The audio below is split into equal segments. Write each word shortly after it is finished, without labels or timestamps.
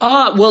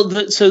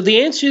So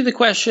the answer to the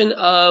question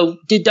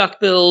of did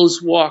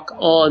duckbills walk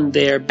on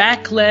their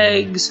back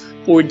legs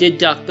or did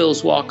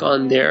duckbills walk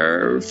on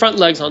their front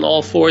legs on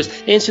all fours,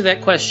 the answer to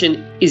that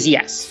question is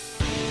yes.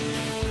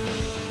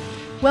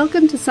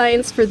 Welcome to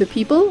Science for the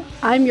People.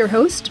 I'm your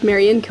host,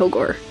 Marian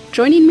Kilgore.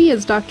 Joining me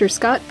is Dr.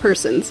 Scott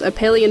Persons, a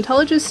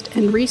paleontologist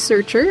and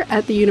researcher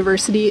at the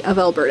University of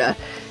Alberta.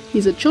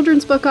 He's a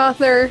children's book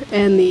author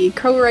and the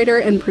co-writer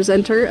and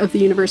presenter of the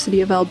University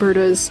of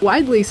Alberta's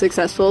widely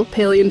successful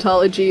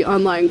paleontology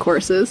online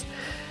courses.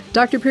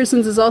 Dr.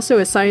 Persons is also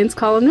a science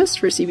columnist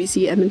for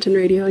CBC Edmonton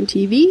Radio and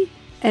TV,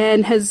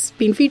 and has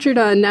been featured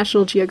on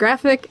National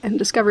Geographic and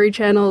Discovery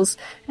channels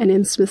and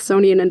in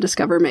Smithsonian and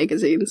Discover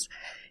magazines.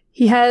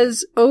 He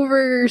has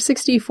over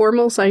 60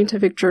 formal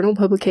scientific journal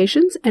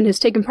publications and has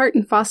taken part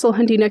in fossil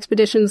hunting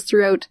expeditions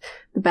throughout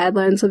the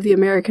Badlands of the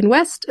American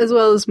West, as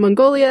well as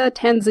Mongolia,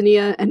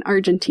 Tanzania, and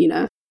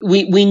Argentina.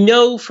 We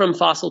know from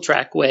fossil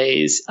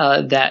trackways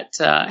that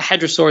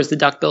hadrosaurs, the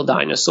duckbill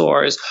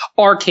dinosaurs,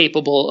 are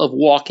capable of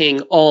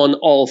walking on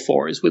all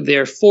fours with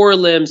their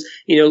forelimbs,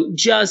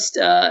 just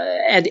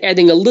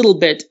adding a little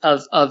bit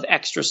of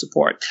extra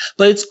support.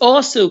 But it's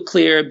also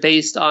clear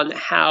based on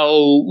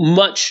how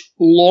much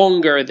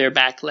longer their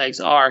back legs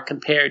are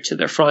compared to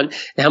their front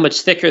and how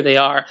much thicker they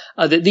are,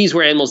 that these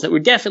were animals that were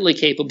definitely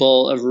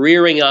capable of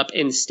rearing up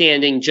and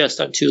standing just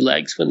on two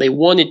legs when they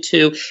wanted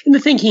to. And the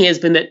thinking has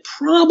been that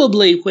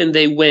probably when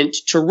they went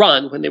to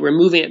run, when they were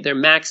moving at their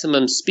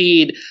maximum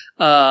speed,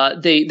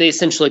 they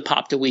essentially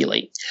popped a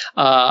wheelie.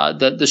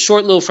 The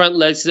short little front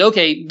legs said,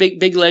 okay,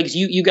 big legs,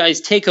 you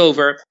guys take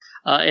over.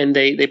 And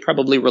they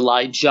probably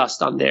relied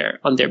just on their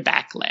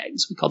back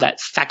legs. We call that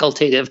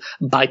facultative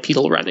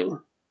bipedal running.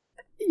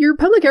 Your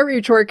public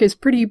outreach work is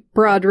pretty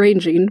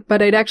broad-ranging,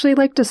 but I'd actually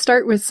like to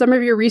start with some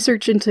of your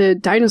research into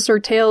dinosaur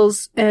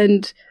tails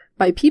and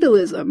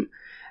bipedalism.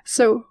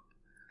 So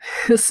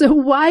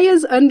why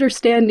is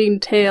understanding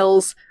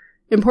tails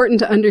important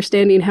to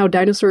understanding how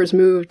dinosaurs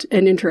moved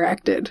and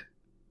interacted?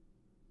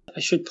 I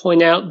should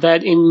point out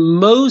that in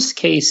most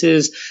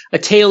cases, a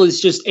tail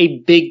is just a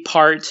big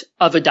part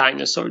of a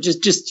dinosaur.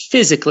 Just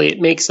physically,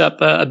 it makes up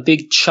a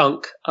big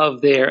chunk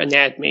of their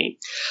anatomy.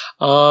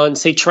 On,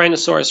 say,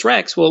 Tyrannosaurus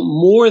rex, well,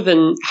 more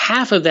than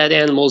half of that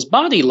animal's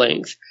body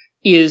length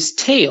is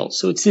tail.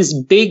 So it's this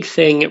big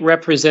thing. It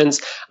represents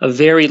a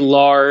very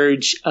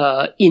large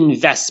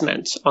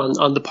investment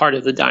on the part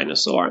of the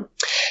dinosaur.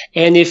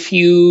 And if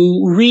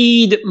you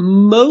read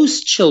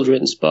most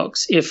children's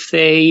books, if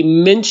they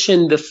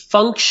mention the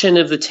function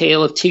of the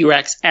tail of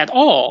T-Rex at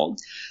all,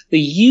 the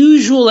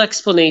usual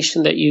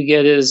explanation that you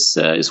get is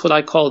what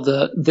I call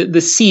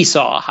the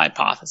seesaw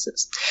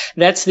hypothesis.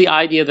 That's the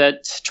idea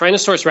that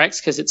Tyrannosaurus rex,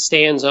 because it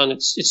stands on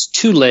its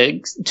two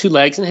legs,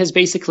 and has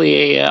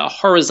basically a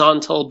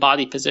horizontal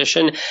body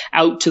position.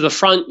 Out to the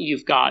front,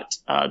 you've got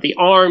the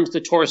arms,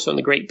 the torso, and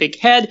the great big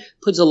head,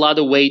 puts a lot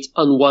of weight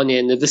on one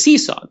end of the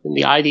seesaw. And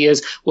the idea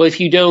is, well, if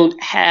you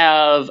don't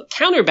have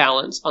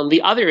counterbalance on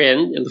the other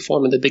end in the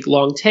form of the big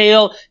long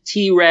tail,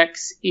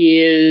 T-Rex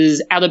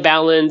is out of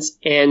balance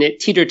and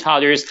it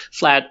teeter-totters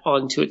flat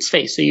onto its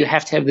face. So you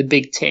have to have the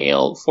big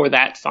tail for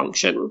that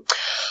function.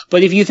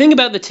 But if you think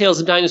about the tails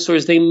of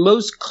dinosaurs, they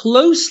most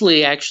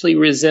closely actually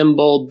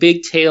resemble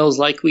big tails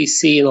like we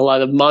see in a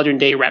lot of modern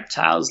day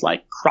reptiles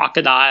like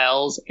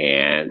crocodiles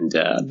and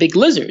big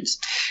lizards.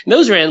 And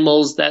those are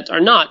animals that are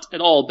not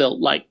at all built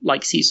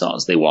like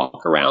seesaws. They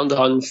walk around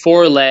on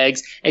four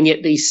legs, and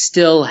yet they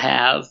still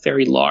have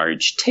very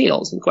large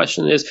tails. And the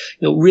question is,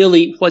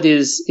 really, what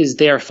is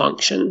their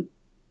function?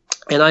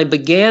 And I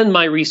began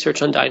my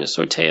research on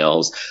dinosaur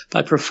tails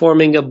by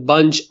performing a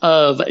bunch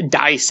of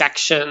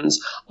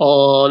dissections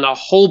on a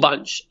whole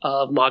bunch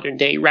of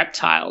modern-day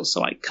reptiles.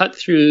 So I cut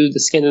through the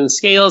skin and the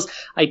scales.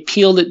 I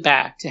peeled it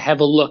back to have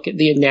a look at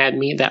the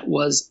anatomy that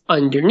was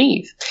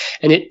underneath.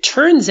 And it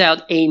turns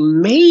out a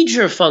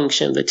major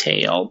function of the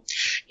tail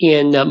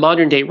in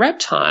modern-day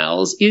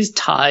reptiles is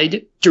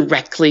tied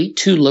directly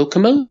to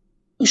locomotion.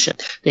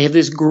 They have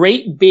this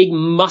great big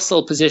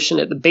muscle position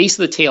at the base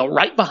of the tail,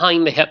 right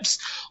behind the hips.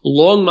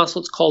 Long muscle,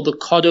 it's called the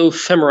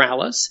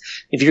caudofemoralis.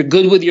 If you're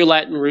good with your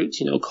Latin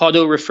roots,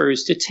 caudo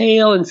refers to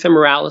tail, and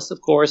femoralis,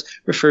 of course,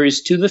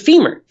 refers to the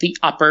femur, the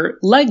upper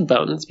leg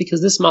bone. It's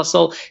because this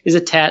muscle is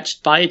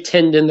attached by a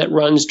tendon that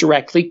runs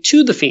directly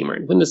to the femur.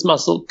 And when this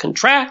muscle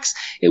contracts,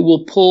 it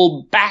will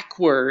pull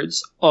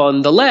backwards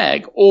on the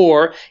leg.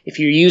 Or if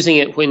you're using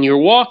it when you're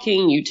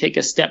walking, you take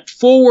a step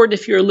forward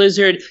if you're a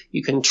lizard,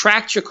 you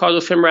contract your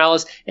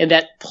caudofemoralis, and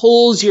that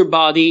pulls your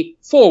body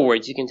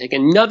forward. You can take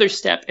another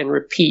step and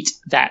repeat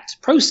that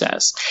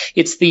process.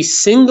 It's the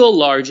single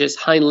largest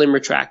hind limb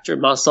retractor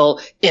muscle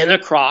in a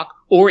croc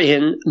or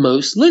in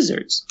most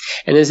lizards.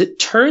 And as it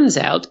turns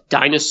out,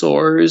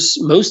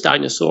 most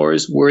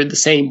dinosaurs were the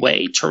same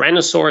way.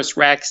 Tyrannosaurus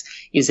rex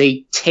is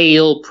a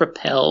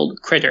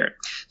tail-propelled critter.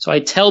 So I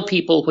tell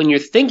people, when you're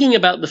thinking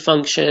about the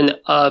function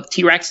of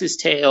T-Rex's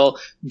tail,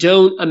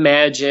 don't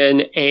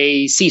imagine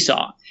a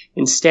seesaw.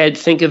 Instead,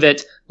 think of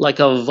it like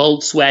a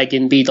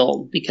Volkswagen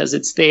Beetle, because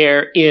it's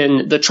there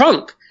in the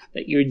trunk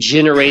that you're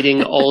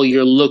generating all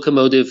your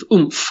locomotive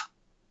oomph.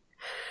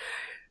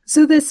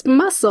 So this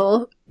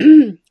muscle,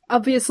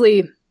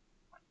 obviously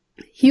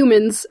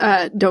humans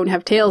don't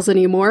have tails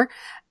anymore.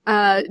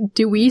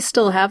 Do we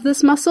still have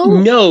this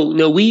muscle?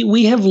 No,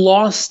 we have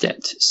lost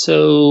it.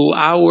 So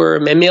our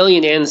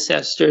mammalian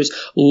ancestors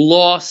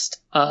lost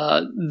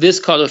this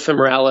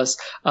caudofemoralis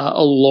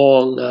a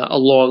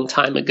long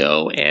time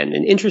ago. And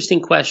an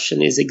interesting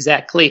question is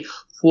exactly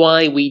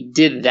why we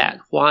did that,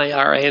 why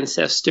our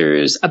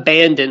ancestors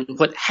abandoned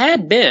what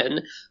had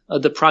been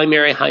the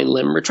primary hind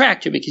limb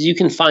retractor, because you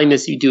can find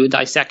this, you do a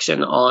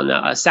dissection on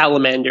a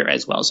salamander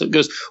as well. So it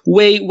goes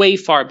way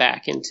far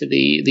back into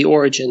the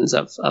origins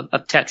of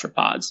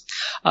tetrapods.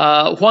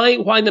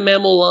 Why the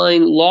mammal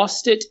line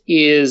lost it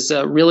is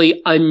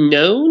really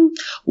unknown.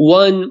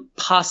 One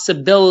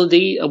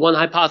possibility, one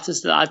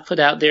hypothesis that I've put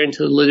out there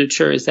into the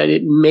literature is that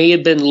it may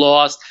have been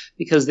lost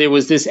because there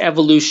was this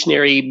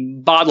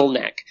evolutionary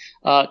bottleneck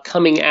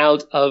coming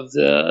out of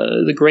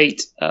the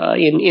great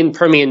in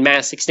Permian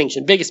mass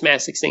extinction, biggest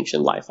mass extinction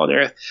life on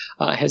Earth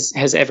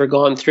has ever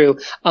gone through.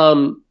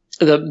 The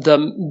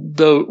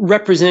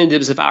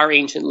representatives of our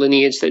ancient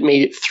lineage that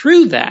made it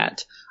through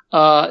that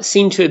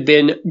seem to have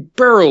been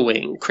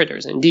burrowing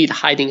critters. Indeed,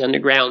 hiding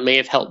underground may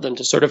have helped them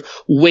to sort of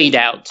wait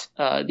out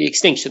the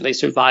extinction. They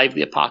survived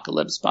the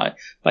apocalypse by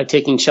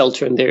taking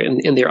shelter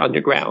in their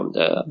underground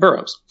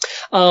burrows.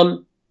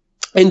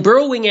 And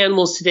burrowing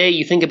animals today,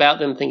 you think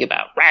about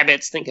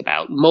rabbits, think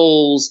about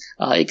moles,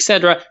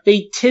 etc.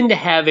 They tend to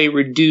have a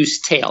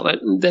reduced tail.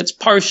 That's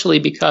partially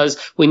because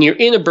when you're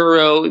in a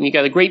burrow and you've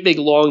got a great big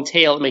long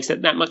tail, it makes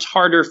it that much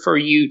harder for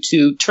you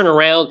to turn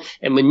around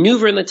and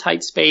maneuver in the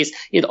tight space.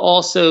 It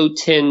also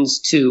tends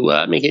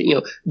to make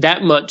it,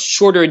 that much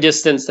shorter a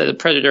distance that a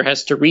predator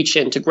has to reach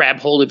in to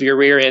grab hold of your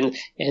rear end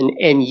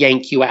and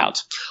yank you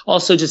out.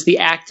 Also, just the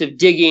act of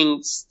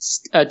digging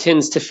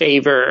tends to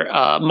favor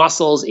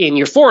muscles in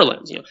your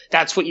forelimbs.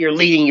 That's what you're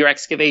leading your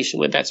excavation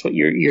with. That's what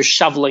you're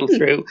shoveling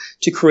through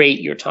to create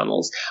your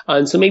tunnels.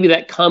 And so maybe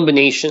that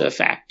combination of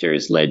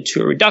factors led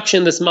to a reduction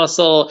in this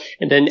muscle.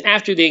 And then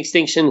after the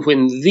extinction,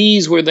 when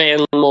these were the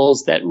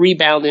animals that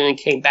rebounded and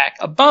came back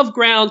above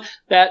ground,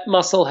 that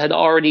muscle had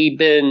already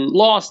been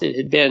lost. It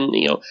had been,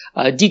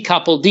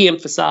 decoupled,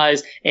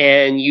 de-emphasized,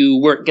 and you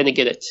weren't going to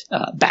get it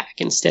back.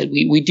 Instead,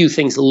 we do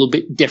things a little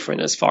bit different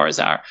as far as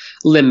our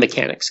limb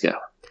mechanics go.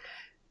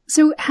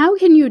 So how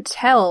can you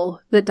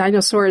tell that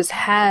dinosaurs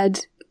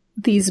had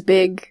these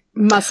big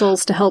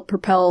muscles to help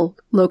propel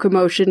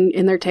locomotion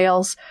in their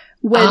tails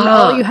when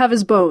all you have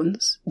is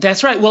bones?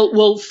 That's right.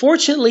 Well,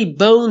 fortunately,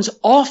 bones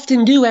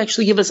often do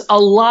actually give us a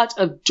lot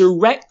of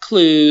direct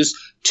clues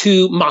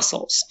to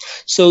muscles.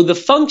 So the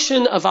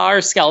function of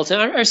our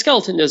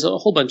skeleton does a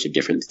whole bunch of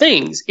different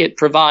things. It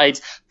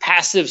provides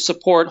passive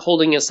support,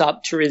 holding us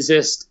up to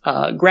resist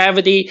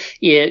gravity.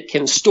 It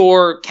can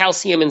store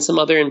calcium and some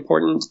other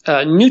important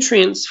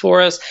nutrients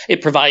for us.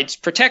 It provides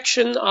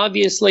protection,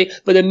 obviously,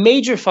 but a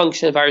major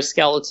function of our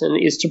skeleton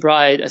is to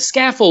provide a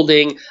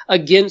scaffolding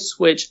against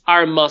which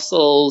our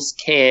muscles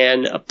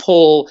can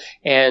pull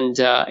and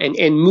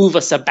move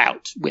us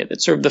about with.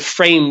 It's sort of the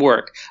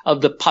framework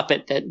of the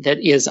puppet that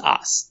is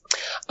us.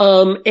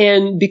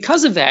 And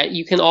because of that,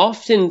 you can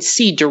often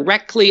see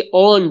directly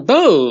on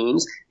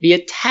bones the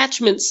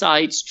attachment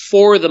sites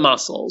for the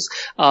muscles.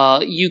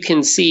 You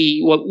can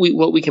see what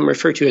we can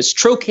refer to as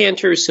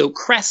trochanters, so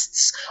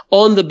crests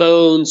on the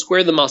bones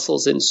where the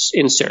muscles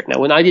insert. Now,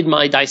 when I did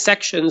my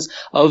dissections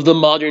of the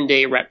modern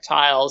day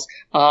reptiles,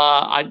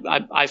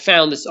 I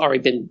found this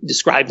already been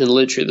described in the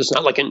literature. This is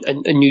not like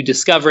a new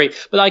discovery,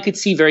 but I could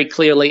see very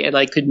clearly and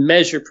I could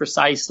measure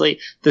precisely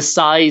the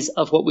size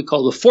of what we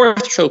call the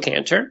fourth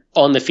trochanter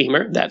on the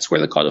femur. That's where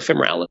the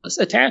caudofemoralis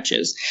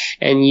attaches.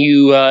 And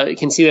you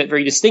can see that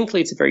very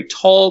distinctly. It's a very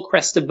tall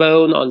crest of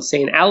bone on,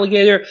 say, an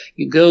alligator.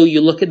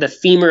 You look at the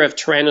femur of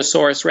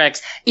Tyrannosaurus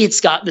rex.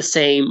 It's got the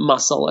same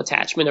muscle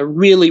attachment, a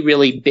really,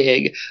 really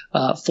big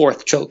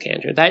fourth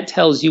trochanter. That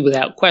tells you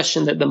without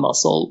question that the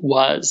muscle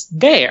was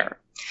there.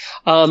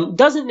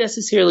 Doesn't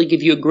necessarily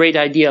give you a great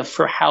idea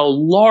for how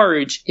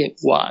large it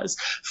was.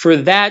 For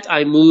that,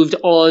 I moved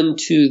on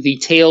to the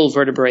tail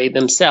vertebrae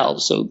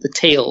themselves, so the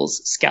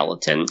tail's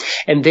skeleton.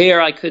 And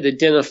there I could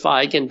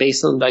identify, again,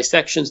 based on the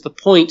dissections, the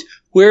point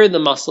where the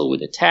muscle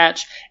would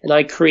attach, and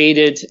I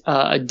created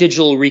a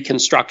digital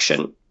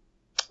reconstruction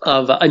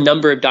of a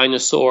number of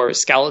dinosaur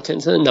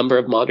skeletons and a number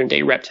of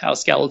modern-day reptile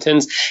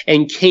skeletons,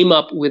 and came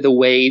up with a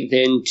way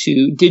then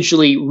to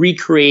digitally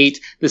recreate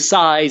the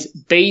size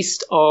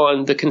based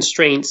on the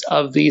constraints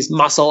of these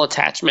muscle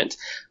attachment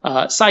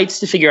sites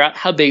to figure out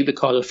how big the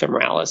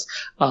caudofemoralis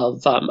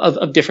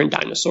of different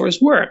dinosaurs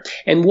were.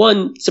 And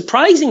one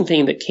surprising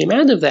thing that came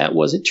out of that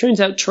was it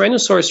turns out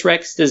Tyrannosaurus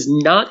rex does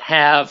not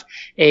have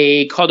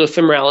a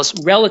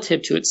caudofemoralis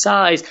relative to its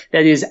size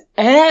that is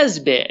as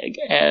big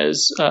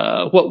as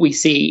what we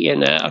see see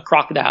in a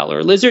crocodile or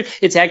a lizard.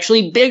 It's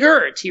actually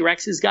bigger.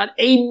 T-Rex has got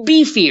a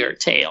beefier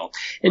tail.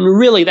 And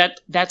really,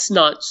 that's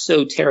not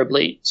so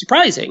terribly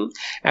surprising.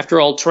 After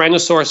all,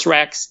 Tyrannosaurus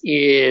rex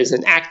is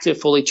an active,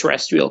 fully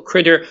terrestrial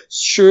critter.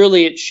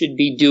 Surely it should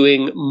be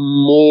doing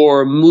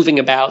more moving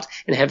about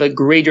and have a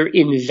greater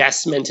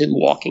investment in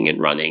walking and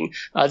running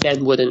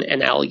than would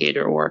an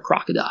alligator or a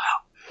crocodile.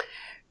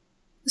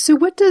 So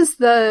what does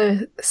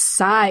the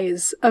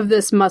size of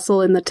this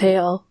muscle in the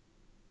tail,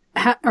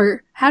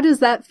 how does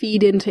that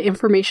feed into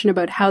information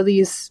about how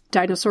these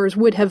dinosaurs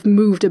would have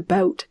moved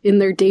about in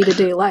their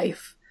day-to-day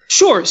life?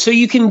 Sure. So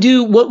you can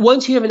do,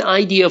 once you have an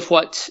idea of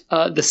what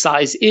the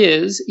size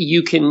is,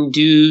 you can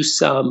do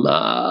some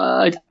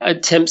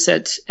attempts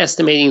at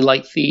estimating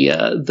like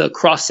the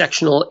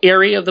cross-sectional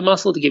area of the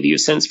muscle to give you a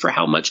sense for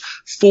how much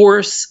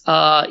force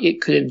it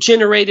could have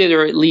generated,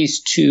 or at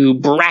least to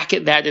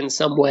bracket that in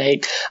some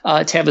way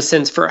to have a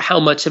sense for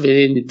how much of an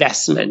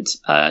investment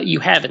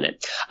you have in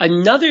it.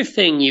 Another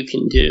thing you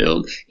can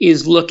do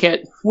is look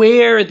at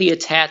where the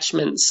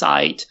attachment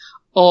site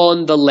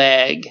on the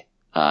leg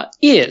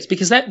is,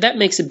 because that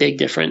makes a big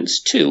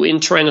difference too. In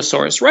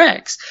Tyrannosaurus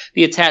rex,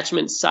 the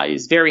attachment site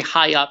is very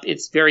high up.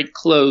 It's very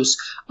close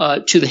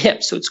to the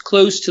hip. So it's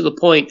close to the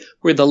point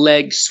where the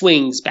leg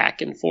swings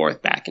back and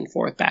forth, back and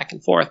forth, back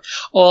and forth.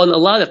 On a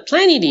lot of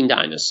plant-eating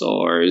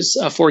dinosaurs,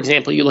 for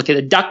example, you look at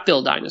a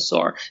duck-billed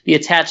dinosaur, the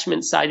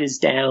attachment site is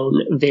down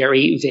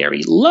very,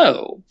 very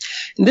low.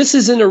 And this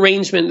is an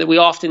arrangement that we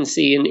often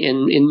see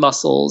in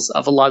muscles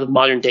of a lot of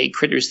modern-day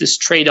critters, this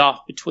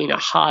trade-off between a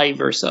high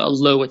versus a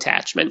low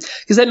attachment,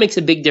 because that makes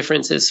a big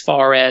difference as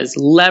far as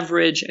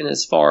leverage and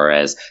as far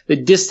as the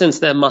distance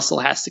that muscle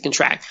has to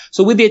contract.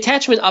 So with the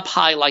attachment up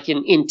high, like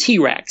in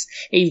T-Rex,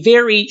 a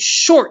very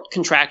short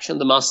contraction of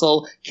the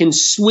muscle can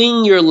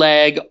swing your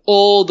leg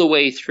all the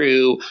way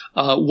through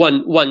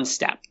one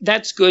step.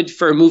 That's good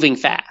for moving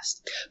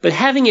fast. But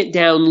having it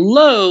down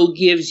low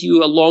gives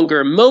you a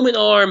longer moment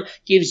arm,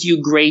 gives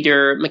you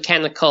greater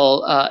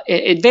mechanical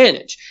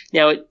advantage.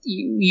 Now,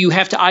 you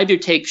have to either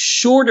take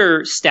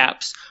shorter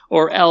steps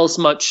or else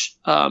much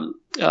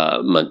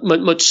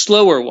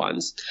slower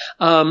ones.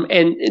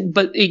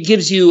 But it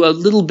gives you a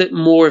little bit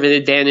more of an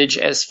advantage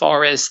as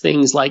far as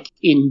things like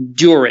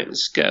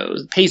endurance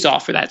goes. It pays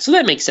off for that. So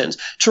that makes sense.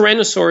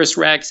 Tyrannosaurus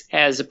rex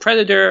as a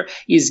predator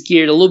is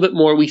geared a little bit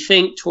more, we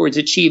think, towards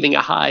achieving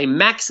a high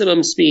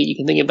maximum speed. You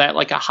can think of that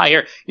like a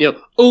higher,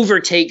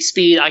 overtake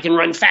speed. I can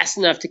run fast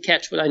enough to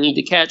catch what I need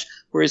to catch.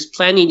 Whereas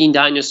plant-eating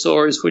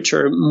dinosaurs, which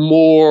are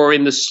more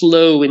in the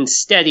slow and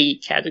steady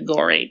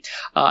category,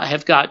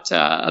 have got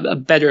a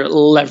better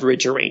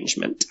leverage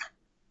arrangement.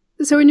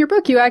 So in your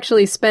book, you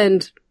actually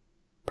spend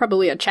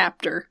probably a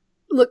chapter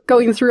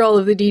going through all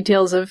of the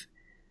details of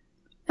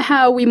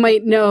how we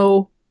might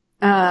know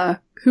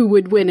who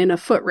would win in a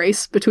foot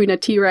race between a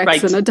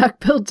T-Rex and a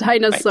duck-billed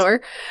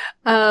dinosaur.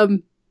 Right.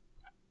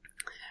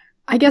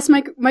 I guess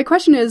my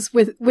question is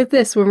with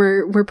this, when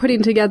we're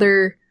putting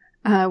together,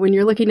 when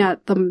you're looking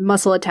at the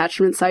muscle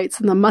attachment sites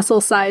and the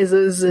muscle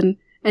sizes and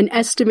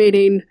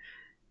estimating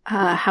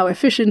how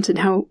efficient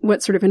and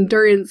what sort of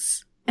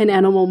endurance an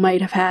animal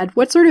might have had,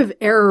 what sort of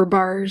error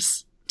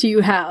bars do you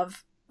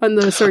have on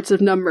those sorts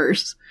of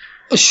numbers?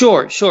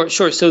 Sure.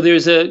 So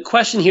there's a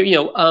question here,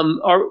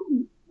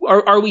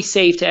 are we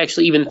safe to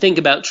actually even think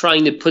about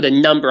trying to put a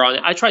number on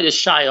it? I try to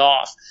shy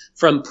off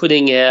from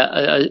putting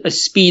a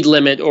speed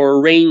limit or a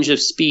range of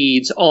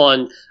speeds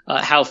on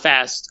how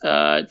fast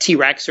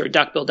T-Rex or a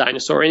duck-billed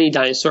dinosaur or any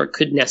dinosaur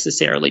could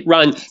necessarily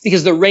run,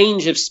 because the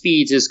range of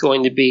speeds is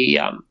going to be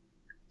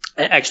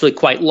actually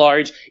quite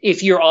large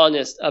if you're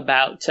honest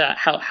about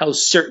how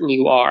certain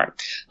you are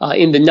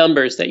in the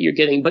numbers that you're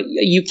getting. But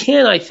you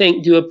can, I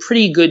think, do a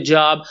pretty good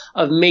job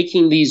of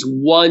making these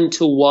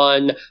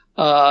one-to-one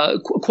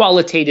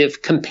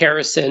qualitative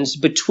comparisons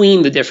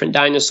between the different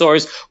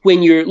dinosaurs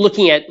when you're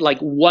looking at like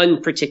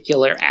one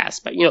particular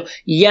aspect.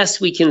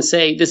 Yes, we can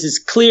say this is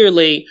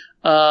clearly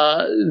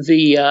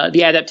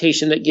the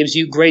adaptation that gives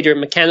you greater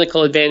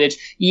mechanical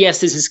advantage. Yes,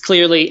 this is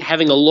clearly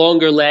having a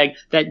longer leg.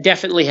 That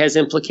definitely has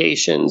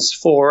implications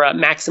for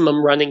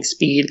maximum running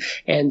speed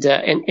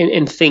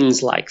and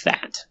things like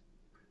that.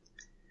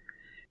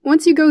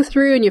 Once you go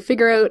through and you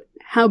figure out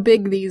how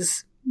big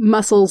these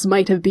muscles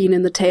might have been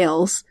in the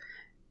tails,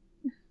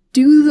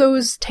 do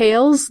those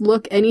tails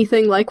look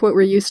anything like what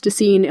we're used to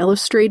seeing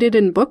illustrated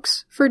in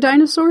books for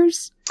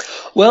dinosaurs?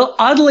 Well,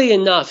 oddly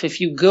enough,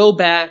 if you go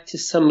back to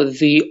some of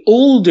the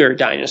older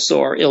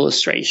dinosaur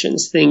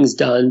illustrations, things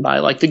done by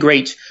like the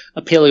great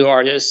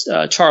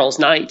paleoartist Charles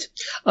Knight,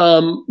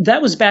 that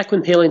was back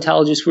when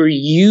paleontologists were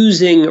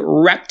using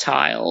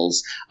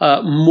reptiles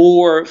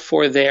more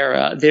for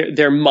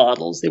their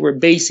models. They were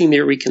basing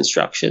their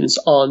reconstructions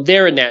on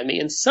their anatomy,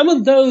 and some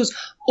of those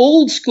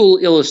old school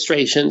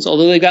illustrations,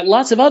 although they've got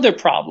lots of other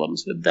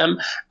problems with them,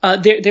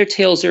 their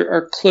tails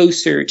are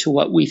closer to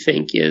what we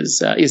think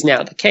is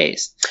now the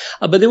case.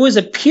 But there was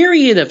a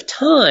period of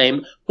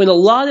time when a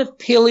lot of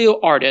paleo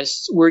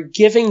artists were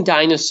giving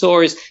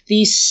dinosaurs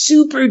these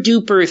super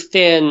duper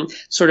thin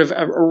sort of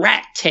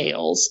rat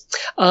tails.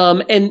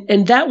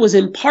 And that was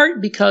in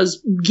part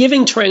because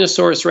giving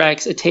Tyrannosaurus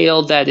rex a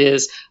tail that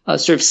is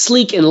sort of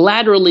sleek and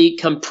laterally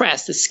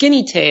compressed, a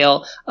skinny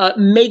tail,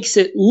 makes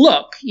it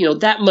look,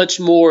 that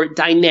much more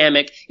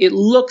dynamic. It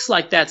looks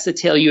like that's the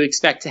tail you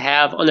expect to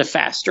have on a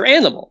faster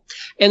animal.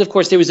 And of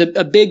course, there was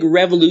a big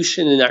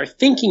revolution in our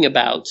thinking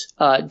about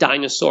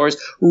dinosaurs,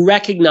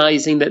 recognizing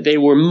that they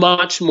were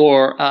much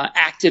more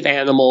active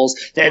animals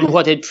than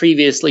what had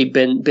previously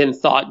been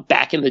thought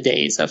back in the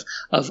days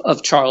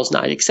of Charles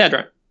Knight,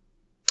 etc.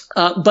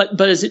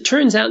 But as it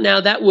turns out now,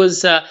 that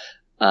was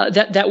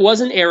that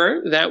was an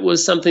error. That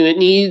was something that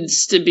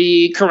needs to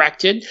be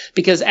corrected,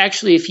 because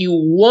actually, if you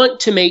want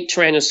to make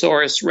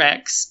Tyrannosaurus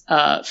rex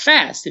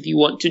fast, if you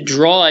want to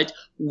draw it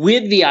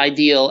with the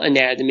ideal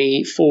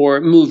anatomy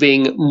for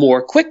moving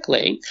more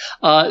quickly,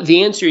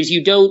 the answer is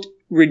you don't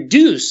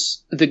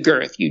reduce the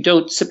girth. You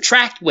don't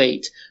subtract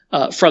weight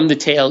from the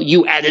tail.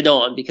 You add it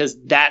on, because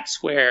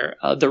that's where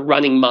the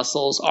running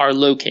muscles are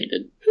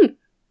located.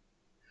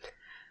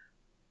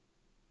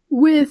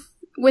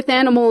 With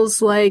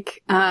animals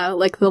like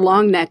the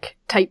long neck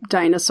type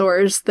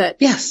dinosaurs that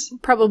yes.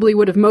 probably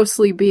would have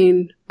mostly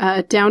been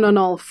down on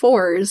all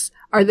fours,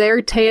 are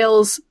their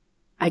tails,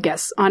 I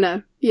guess, on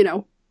a,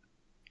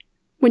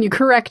 when you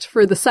correct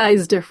for the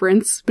size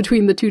difference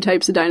between the two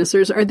types of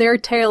dinosaurs, are their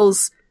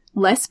tails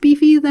less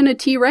beefy than a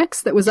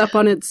T-Rex that was up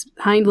on its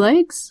hind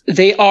legs?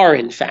 They are,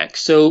 in fact.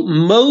 So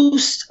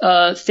most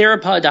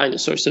theropod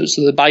dinosaurs,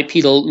 so the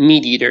bipedal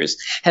meat eaters,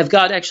 have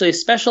got actually a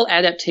special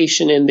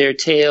adaptation in their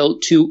tail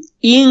to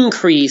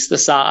increase the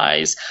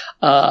size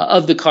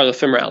of the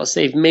caudofemoralis.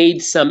 They've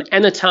made some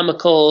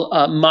anatomical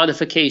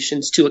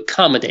modifications to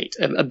accommodate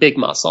a big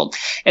muscle.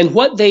 And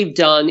what they've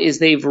done is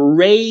they've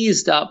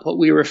raised up what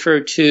we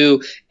refer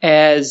to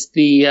as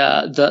the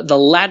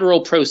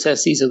lateral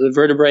processes of the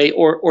vertebrae,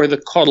 or the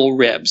caudal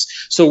ribs.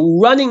 So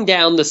running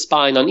down the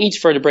spine on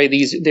each vertebrae,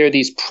 there are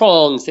these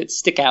prongs that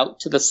stick out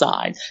to the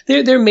side.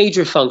 They're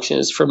major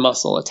functions for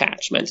muscle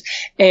attachment.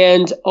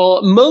 And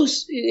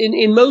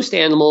in most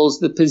animals,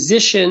 the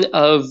position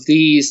of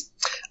these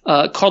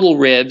caudal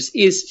ribs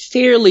is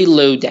fairly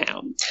low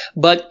down.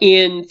 But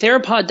in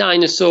theropod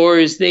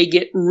dinosaurs, they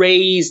get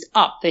raised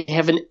up. They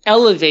have an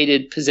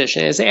elevated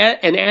position.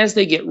 And as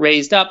they get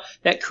raised up,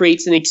 that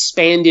creates an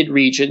expanded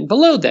region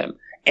below them.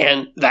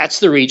 And that's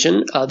the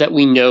region that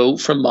we know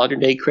from modern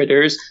day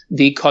critters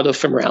the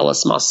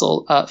caudofemoralis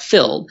muscle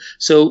filled.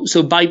 So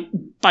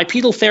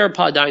bipedal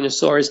theropod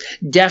dinosaurs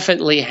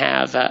definitely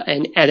have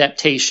an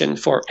adaptation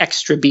for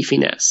extra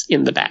beefiness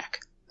in the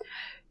back.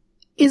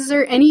 Is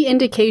there any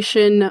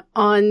indication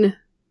on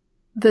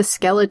the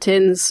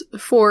skeletons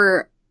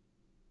for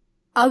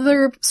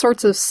other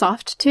sorts of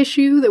soft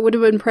tissue that would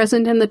have been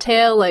present in the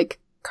tail, like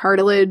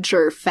cartilage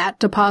or fat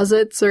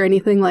deposits or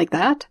anything like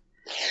that?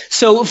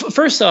 So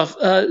first off,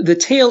 the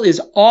tail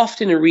is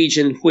often a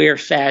region where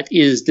fat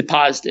is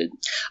deposited.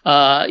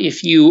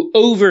 If you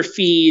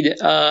overfeed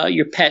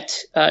your pet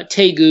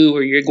tegu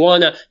or your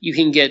iguana, you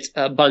can get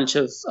a bunch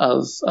of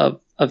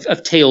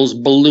tails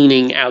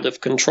ballooning out of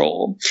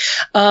control.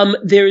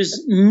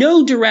 There's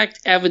no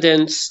direct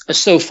evidence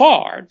so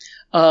far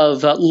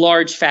of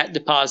large fat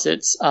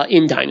deposits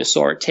in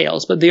dinosaur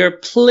tails, but there are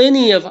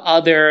plenty of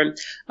other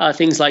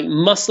things like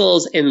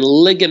muscles and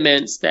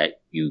ligaments that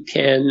you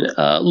can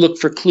look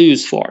for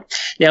clues for.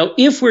 Now,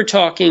 if we're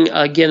talking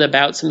again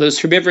about some of those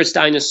herbivorous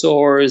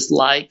dinosaurs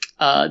like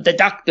the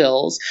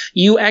duckbills,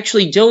 you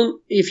actually don't,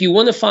 if you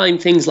want to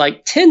find things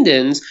like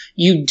tendons,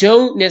 you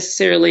don't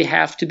necessarily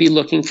have to be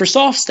looking for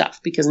soft stuff,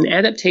 because an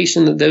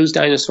adaptation that those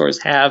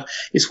dinosaurs have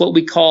is what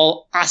we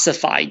call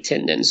ossified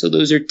tendons. So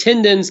those are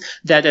tendons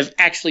that have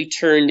actually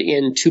turned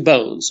into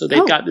bone. So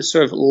they've got this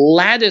sort of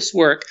lattice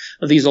work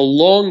of these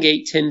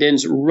elongate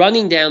tendons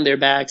running down their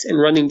backs and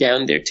running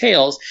down their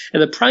tails.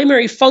 And the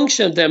primary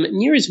function of them,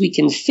 near as we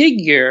can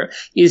figure,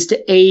 is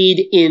to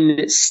aid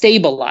in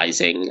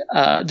stabilizing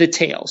the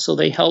tail. So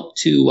they help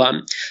to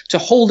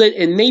hold it,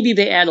 and maybe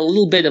they add a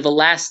little bit of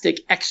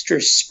elastic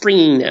extra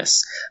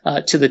springiness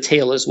to the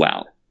tail as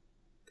well.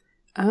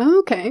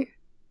 Okay.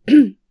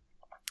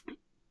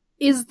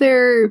 Is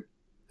there,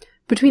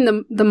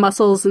 between the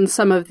muscles and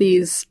some of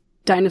these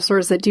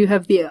dinosaurs that do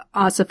have the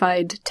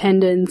ossified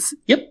tendons,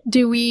 yep,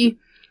 do we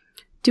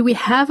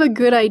have a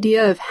good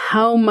idea of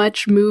how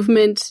much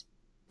movement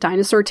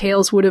dinosaur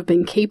tails would have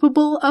been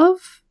capable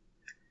of?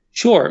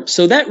 Sure.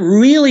 So that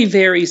really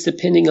varies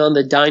depending on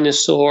the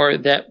dinosaur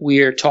that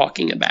we're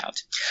talking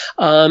about.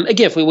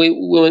 Again, if we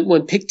want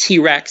to pick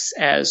T-Rex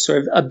as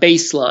sort of a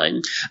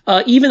baseline,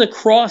 even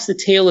across the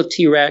tail of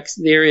T-Rex,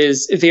 there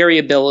is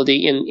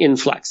variability in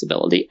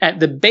flexibility. At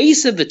the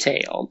base of the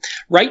tail,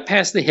 right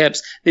past the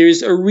hips,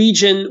 there's a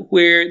region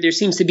where there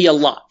seems to be a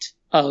lot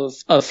of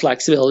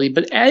flexibility.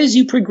 But as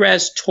you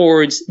progress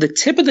towards the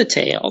tip of the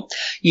tail,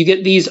 you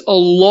get these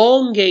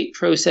elongate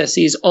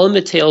processes on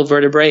the tail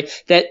vertebrae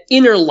that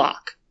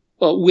interlock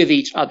with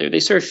each other. They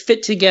sort of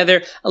fit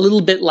together a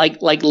little bit like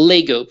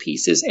Lego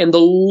pieces. And the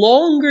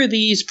longer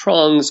these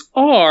prongs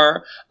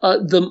are,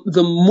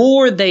 the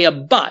more they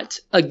abut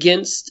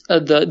against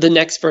the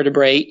next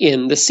vertebrae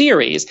in the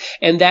series.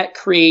 And that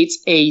creates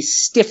a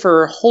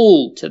stiffer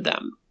hold to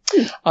them.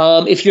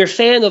 If you're a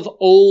fan of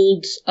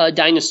old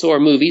dinosaur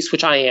movies,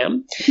 which I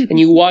am, and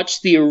you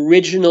watch the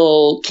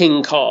original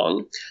King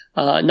Kong,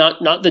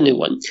 not the new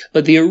one,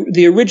 but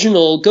the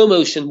original Go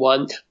Motion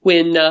one,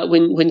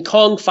 when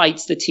Kong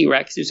fights the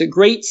T-Rex, there's a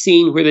great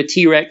scene where the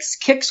T-Rex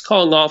kicks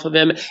Kong off of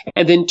him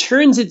and then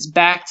turns its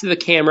back to the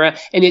camera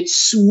and it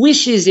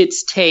swishes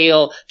its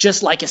tail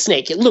just like a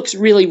snake. It looks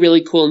really,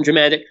 really cool and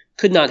dramatic.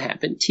 Could not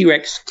happen.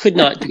 T-Rex could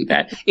not do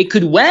that. It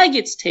could wag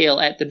its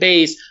tail at the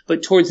base,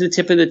 but towards the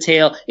tip of the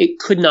tail, it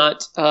could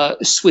not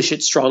swish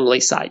it strongly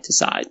side to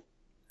side.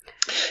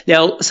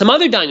 Now, some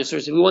other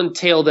dinosaurs, if we want a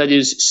tail that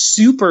is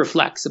super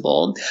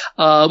flexible,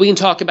 we can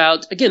talk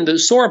about, again, the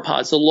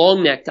sauropods, the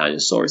long-necked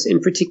dinosaurs,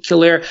 in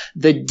particular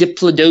the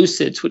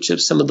diplodocids, which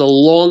have some of the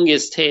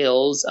longest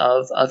tails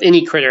of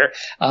any critter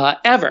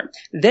ever.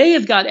 They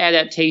have got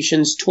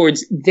adaptations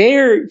towards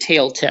their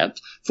tail tip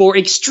for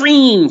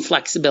extreme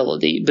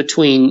flexibility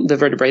between the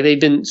vertebrae. They've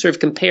been sort of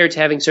compared to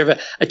having sort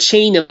of a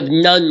chain of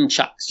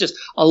nunchucks, just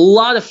a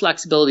lot of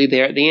flexibility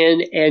there at the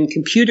end, and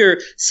computer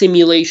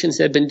simulations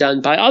that have been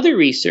done by other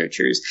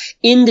researchers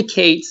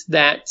indicates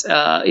that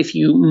if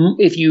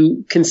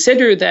you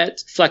consider that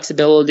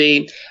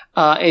flexibility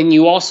and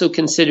you also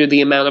consider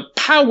the amount of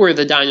power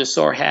the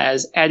dinosaur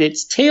has at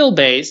its tail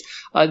base,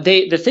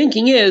 the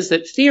thinking is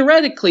that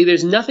theoretically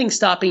there's nothing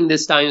stopping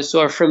this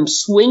dinosaur from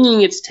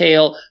swinging its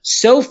tail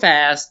so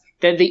fast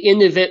that the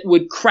end of it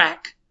would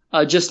crack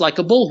just like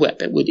a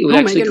bullwhip. It would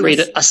actually create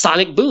a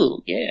sonic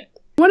boom. Yeah.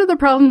 One of the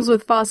problems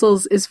with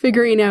fossils is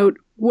figuring out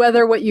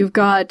whether what you've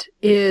got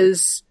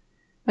is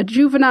a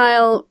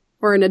juvenile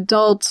or an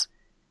adult,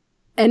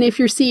 and if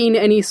you're seeing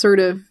any sort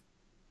of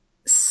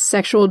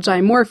sexual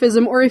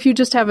dimorphism, or if you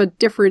just have a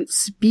different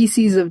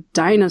species of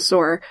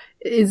dinosaur.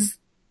 Is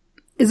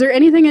there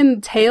anything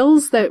in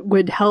tails that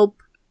would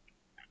help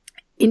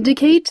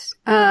indicate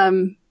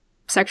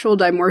sexual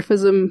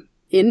dimorphism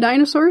in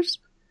dinosaurs?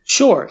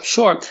 Sure.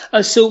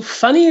 So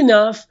funny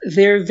enough,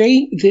 there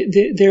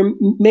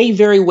may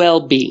very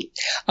well be.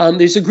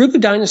 There's a group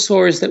of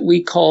dinosaurs that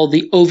we call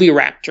the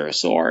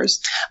oviraptorosaurs.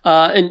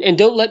 And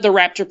don't let the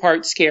raptor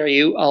part scare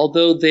you,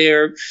 although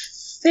they're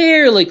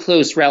fairly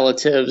close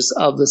relatives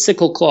of the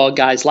sickle claw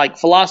guys like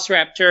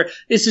Velociraptor.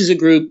 This is a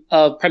group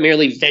of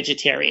primarily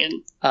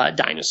vegetarian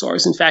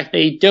dinosaurs. In fact,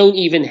 they don't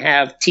even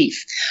have teeth.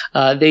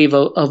 They've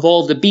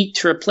evolved a beak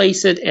to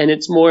replace it, and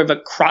it's more of a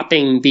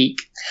cropping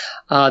beak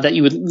that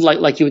you would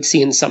like you would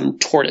see in some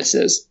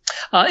tortoises.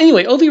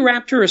 Anyway,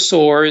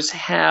 oviraptorosaurs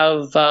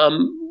have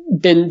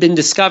been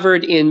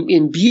discovered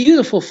in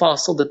beautiful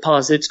fossil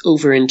deposits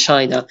over in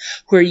China,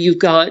 where you've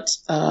got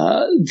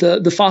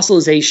the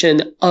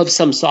fossilization of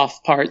some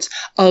soft parts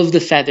of the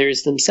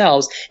feathers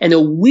themselves. And a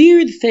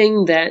weird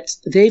thing that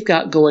they've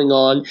got going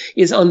on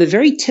is on the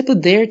very tip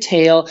of their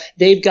tail,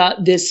 they've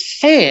got this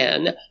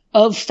fan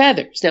of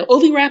feathers. Now,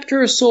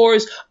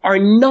 oviraptorosaurs are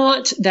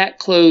not that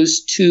close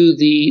to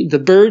the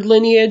bird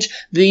lineage.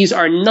 These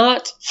are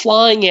not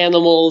flying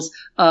animals.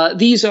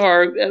 These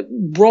are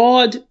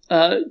broad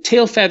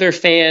tail feather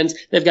fans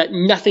that have got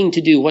nothing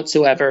to do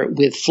whatsoever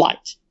with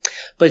flight.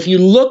 But if you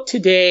look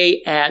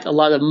today at a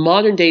lot of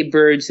modern day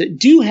birds that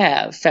do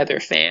have feather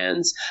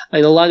fans,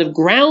 and a lot of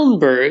ground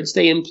birds,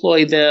 they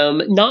employ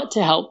them not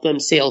to help them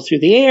sail through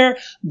the air,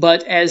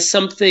 but as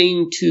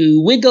something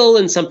to wiggle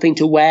and something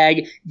to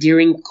wag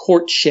during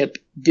courtship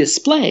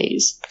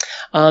displays.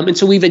 And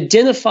so we've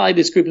identified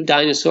this group of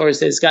dinosaurs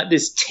that has got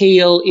this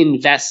tail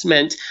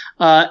investment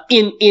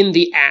in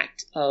the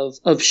act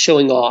of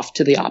showing off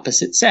to the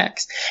opposite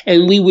sex.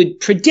 And we would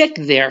predict,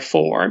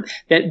 therefore,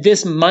 that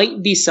this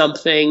might be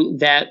something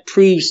that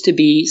proves to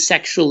be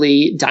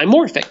sexually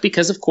dimorphic,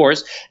 because, of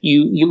course,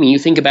 you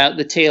think about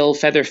the tail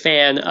feather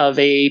fan of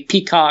a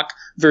peacock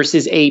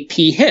versus a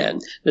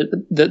peahen.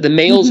 The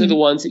males are the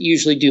ones that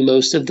usually do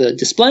most of the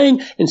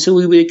displaying, and so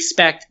we would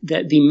expect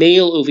that the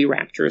male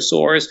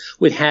oviraptorosaurs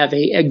would have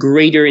a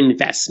greater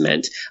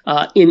investment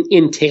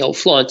in tail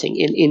flaunting,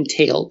 in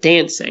tail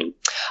dancing.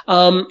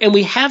 And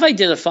we have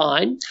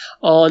identified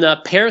on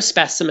a pair of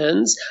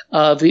specimens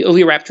of the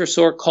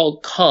oviraptorosaur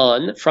called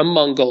Khan from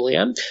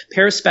Mongolia. A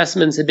pair of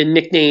specimens have been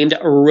nicknamed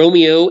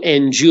Romeo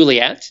and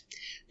Juliet,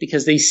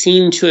 because they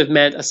seem to have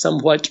met a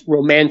somewhat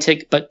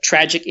romantic but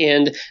tragic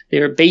end. They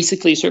were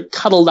basically sort of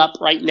cuddled up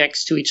right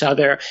next to each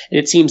other, and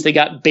it seems they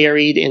got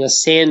buried in a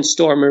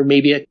sandstorm or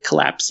maybe a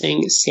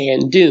collapsing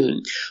sand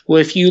dune. Well,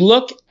 if you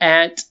look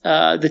at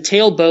the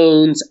tail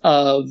bones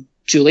of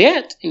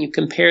Juliet and you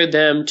compare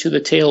them to the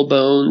tail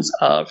bones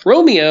of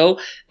Romeo,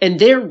 and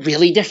they're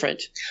really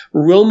different.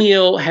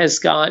 Romeo has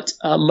got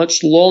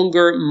much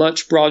longer,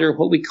 much broader,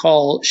 what we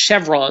call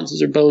chevrons.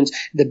 Those are bones at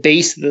the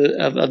base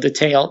of the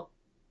tail.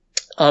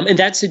 And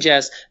that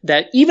suggests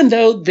that even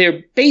though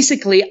they're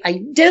basically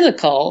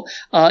identical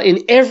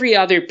in every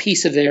other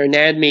piece of their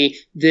anatomy,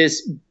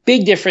 this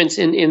big difference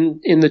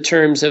in the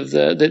terms of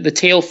the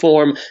tail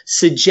form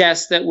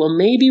suggests that, well,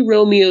 maybe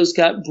Romeo's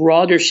got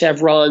broader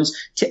chevrons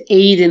to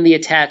aid in the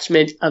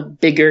attachment of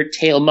bigger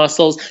tail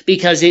muscles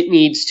because it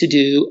needs to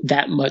do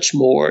that much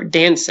more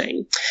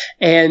dancing.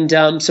 And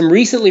some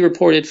recently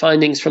reported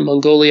findings from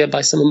Mongolia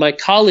by some of my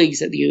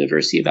colleagues at the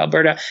University of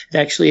Alberta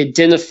had actually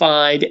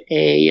identified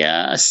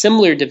a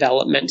similar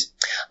development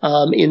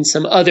in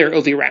some other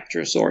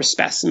Oviraptorosaurus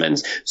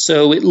specimens.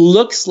 So it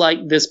looks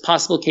like this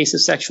possible case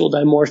of sexual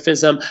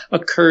dimorphism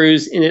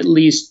occurs in at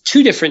least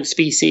 2 different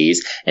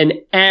species. And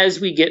as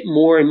we get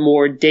more and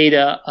more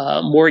data,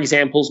 more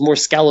examples, more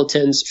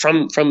skeletons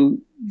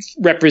from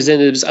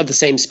representatives of the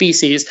same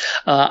species,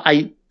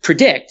 I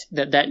predict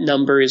that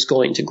number is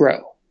going to grow.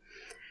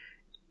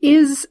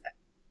 Is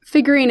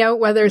figuring out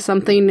whether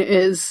something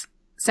is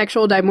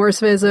sexual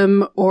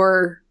dimorphism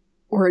or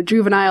a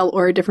juvenile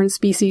or a different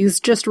species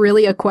just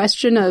really a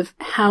question of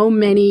how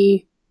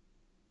many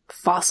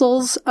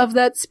fossils of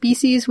that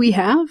species we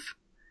have?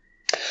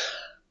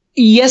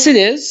 Yes, it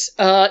is.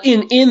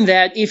 In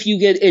that, if you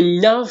get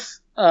enough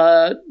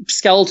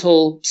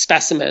skeletal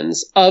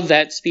specimens of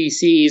that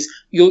species,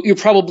 you're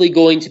probably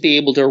going to be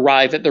able to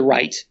arrive at the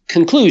right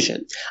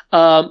conclusion.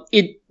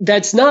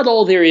 That's not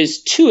all there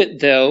is to it,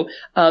 though,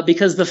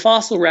 because the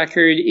fossil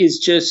record is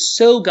just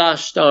so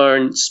gosh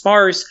darn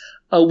sparse.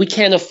 We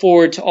can't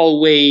afford to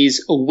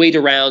always wait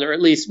around, or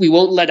at least we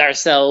won't let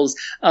ourselves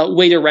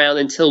wait around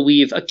until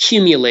we've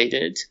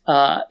accumulated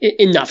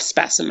enough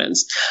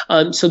specimens.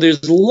 So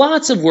there's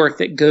lots of work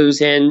that goes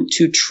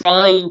into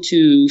trying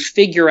to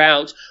figure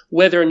out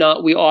whether or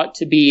not we ought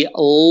to be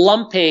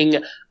lumping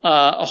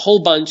a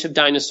whole bunch of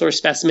dinosaur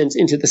specimens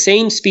into the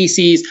same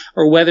species,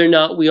 or whether or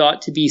not we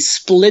ought to be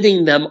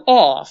splitting them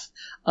off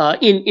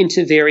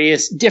into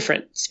various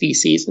different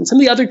species. And some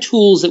of the other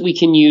tools that we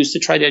can use to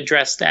try to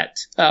address that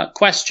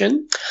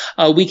question,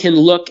 we can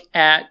look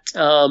at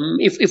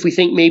if we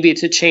think maybe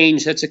it's a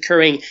change that's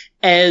occurring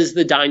as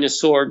the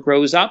dinosaur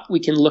grows up, we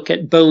can look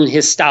at bone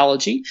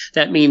histology.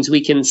 That means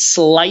we can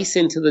slice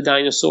into the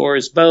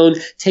dinosaur's bone,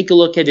 take a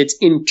look at its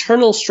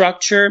internal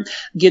structure,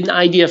 get an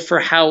idea for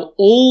how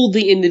old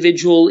the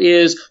individual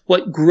is,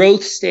 what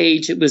growth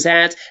stage it was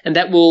at, and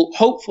that will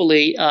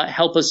hopefully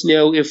help us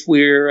know if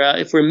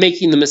we're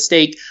making the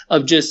mistake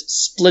of just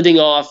splitting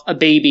off a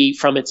baby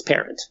from its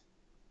parent.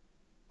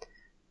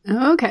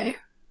 Okay.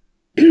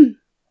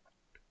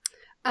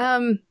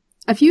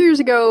 A few years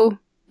ago,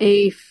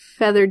 a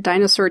feathered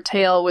dinosaur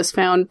tail was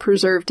found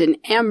preserved in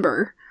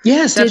amber.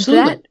 Yes,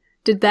 absolutely.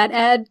 Did that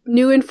add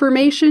new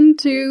information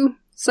to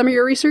some of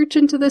your research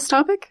into this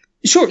topic?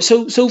 Sure.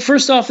 So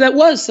first off, that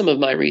was some of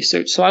my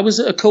research. So I was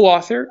a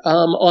co-author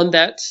on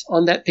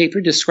that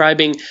paper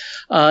describing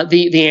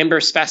the amber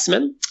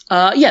specimen.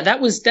 That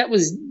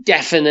was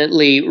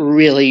definitely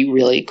really,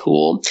 really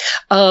cool.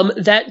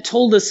 That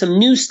told us some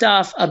new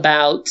stuff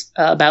about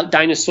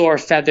dinosaur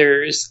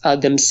feathers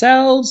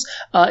themselves.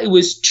 It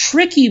was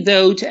tricky,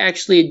 though, to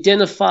actually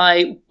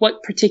identify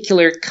what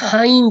particular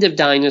kind of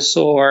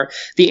dinosaur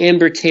the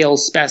amber tail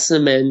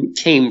specimen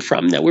came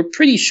from. Now, we're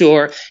pretty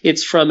sure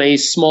it's from a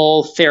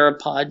small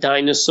theropod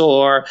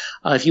dinosaur.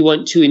 If you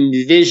want to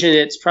envision it,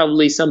 it's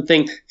probably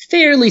something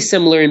fairly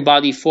similar in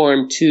body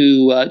form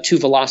to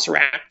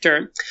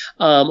Velociraptor,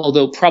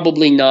 although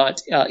probably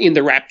not in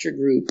the raptor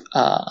group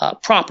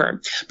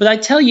proper. But I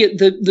tell you,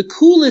 the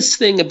coolest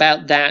thing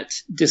about that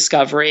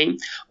discovery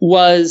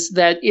was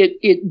that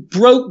it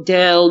broke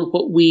down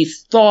what we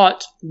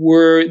thought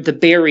were the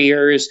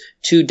barriers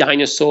to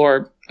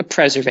dinosaur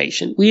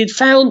preservation. We had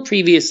found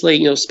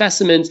previously,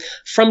 specimens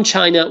from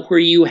China where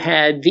you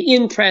had the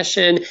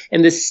impression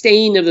and the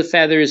stain of the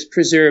feathers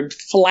preserved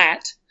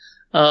flat,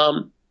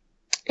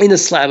 in a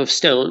slab of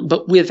stone.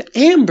 But with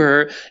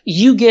amber,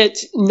 you get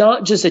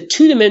not just a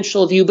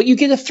 2-dimensional view, but you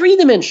get a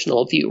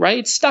 3-dimensional view, right?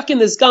 It's stuck in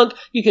this gunk.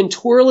 You can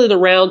twirl it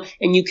around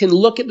and you can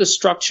look at the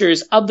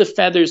structures of the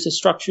feathers, the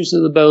structures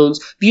of the bones,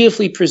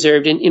 beautifully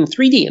preserved in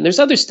 3D. And there's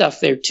other stuff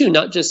there too,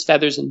 not just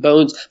feathers and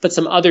bones, but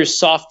some other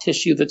soft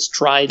tissue that's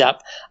dried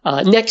up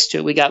next to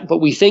it. We got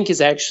what we think is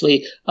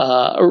actually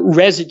a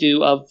residue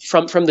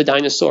from the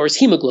dinosaur's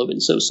hemoglobin.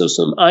 So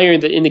some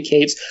iron that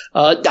indicates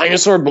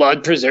dinosaur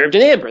blood preserved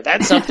in amber.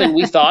 That's something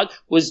we thought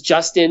was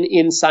just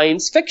in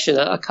science fiction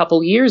a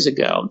couple years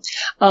ago.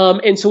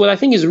 And so what I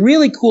think is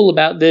really cool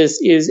about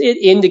this is it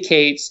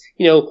indicates,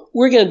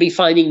 we're going to be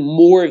finding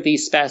more of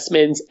these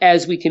specimens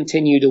as we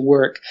continue to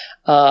work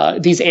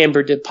these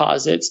amber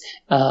deposits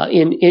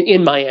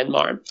in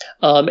Myanmar.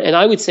 And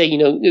I would say,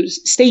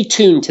 stay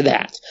tuned to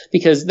that,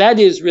 because that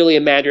is really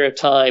a matter of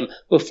time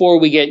before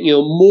we get,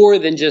 more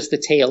than just the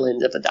tail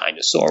end of a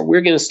dinosaur.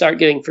 We're going to start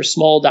getting, for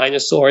small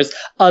dinosaurs,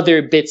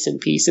 other bits and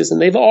pieces.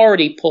 And they've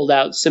already pulled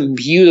out some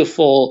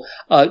beautiful,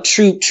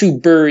 true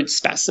bird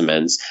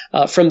specimens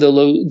from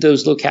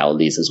those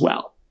localities as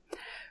well.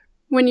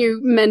 When you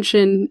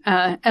mention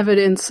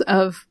evidence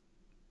of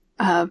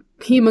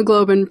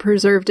hemoglobin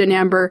preserved in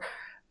amber,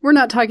 we're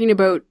not talking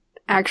about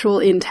actual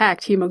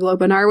intact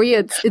hemoglobin, are we?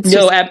 It's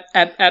no,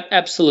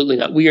 absolutely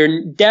not. We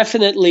are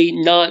definitely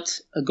not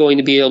going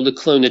to be able to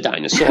clone a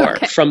dinosaur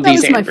from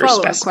these amber specimens. That was my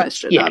follow-up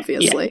question,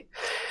 obviously.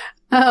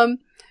 Yeah.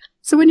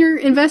 So when you're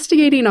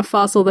investigating a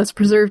fossil that's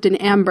preserved in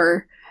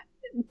amber,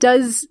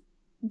 does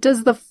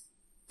the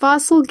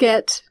fossil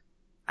get,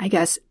 I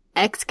guess,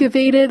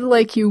 excavated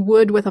like you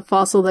would with a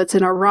fossil that's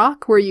in a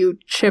rock, where you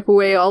chip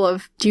away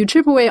do you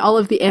chip away all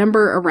of the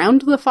amber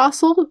around the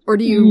fossil, or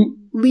do you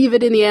leave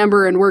it in the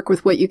amber and work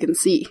with what you can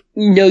see?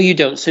 No, you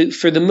don't. So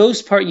for the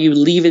most part, you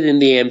leave it in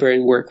the amber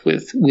and work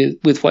with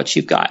what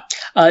you've got.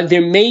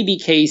 There may be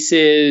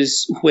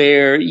cases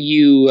where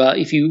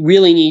if you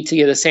really need to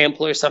get a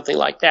sample or something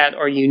like that,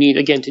 or you need,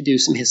 again, to do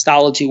some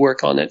histology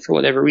work on it for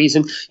whatever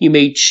reason, you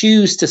may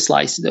choose to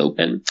slice it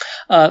open.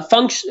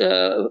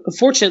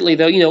 Fortunately,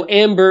 though,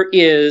 amber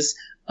is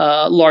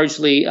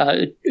largely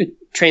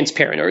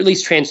transparent, or at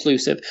least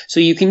translucent.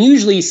 So you can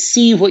usually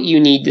see what you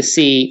need to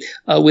see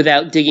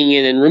without digging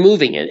in and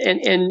removing it.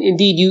 And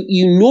indeed,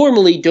 you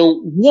normally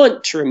don't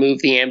want to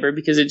remove the amber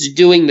because it's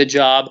doing the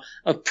job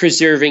of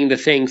preserving the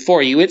thing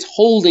for you. It's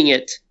holding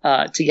it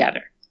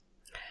together.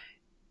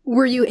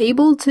 Were you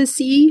able to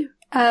see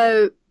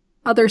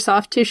other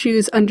soft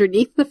tissues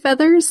underneath the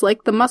feathers,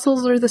 like the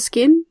muscles or the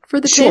skin for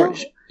the tail?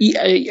 Sure.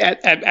 Yeah,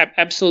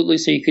 absolutely.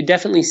 So you could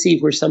definitely see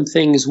where some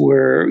things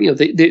were,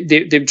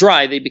 they're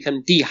dry, they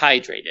become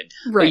dehydrated.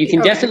 Right. But you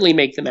can definitely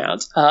make them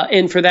out.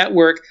 And for that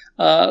work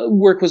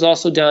was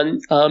also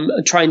done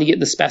trying to get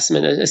the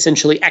specimen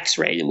essentially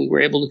X-rayed, and we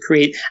were able to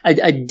create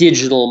a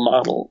digital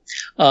model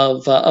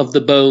of the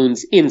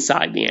bones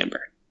inside the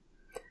amber.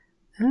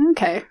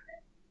 Okay.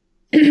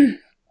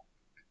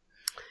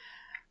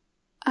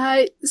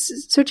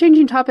 So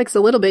changing topics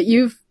a little bit,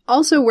 you've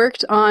also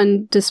worked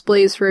on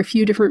displays for a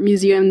few different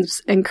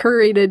museums and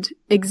curated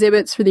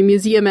exhibits for the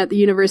museum at the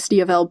University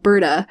of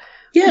Alberta.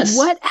 Yes.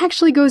 What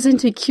actually goes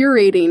into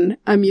curating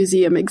a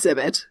museum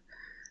exhibit?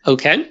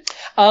 Okay.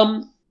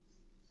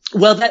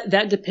 Well,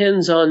 that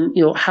depends on,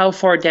 how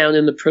far down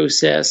in the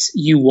process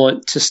you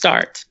want to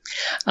start.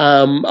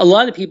 A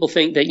lot of people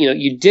think that,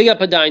 you dig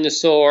up a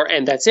dinosaur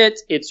and that's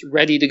it. It's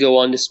ready to go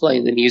on display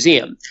in the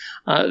museum.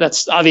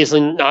 That's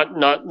obviously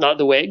not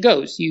the way it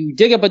goes. You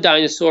dig up a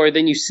dinosaur,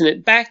 then you send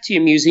it back to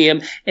your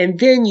museum, and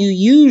then you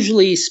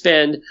usually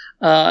spend,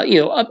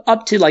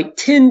 up to like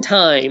 10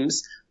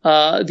 times,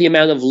 the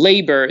amount of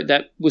labor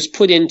that was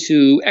put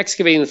into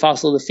excavating the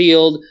fossil in the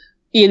field,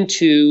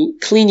 into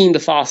cleaning the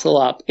fossil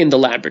up in the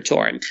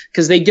laboratory,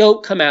 because they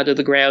don't come out of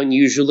the ground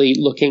usually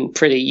looking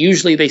pretty.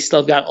 Usually they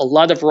still got a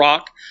lot of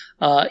rock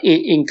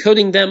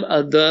encoding them.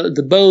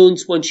 The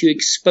bones, once you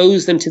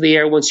expose them to the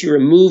air, once you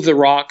remove the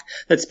rock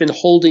that's been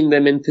holding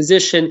them in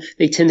position,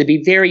 they tend to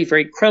be very,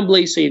 very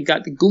crumbly. So you've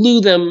got to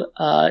glue them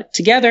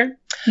together.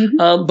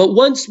 Mm-hmm. But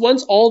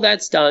once all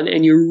that's done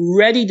and you're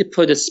ready to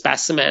put a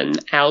specimen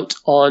out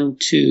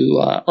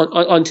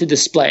onto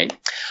display,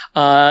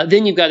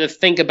 then you've got to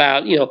think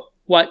about,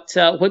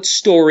 what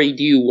story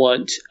do you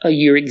want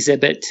your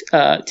exhibit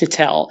to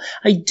tell?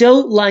 I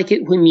don't like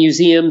it when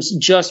museums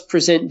just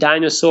present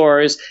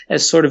dinosaurs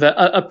as sort of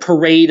a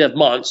parade of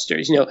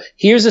monsters.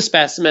 Here's a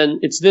specimen,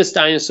 it's this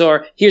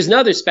dinosaur. Here's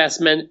another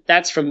specimen,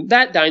 that's from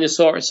that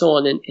dinosaur, so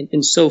on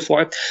and so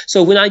forth.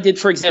 So when I did,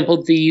 for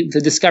example, the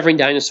Discovering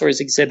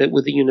Dinosaurs exhibit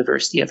with the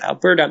University of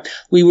Alberta,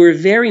 we were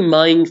very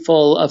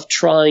mindful of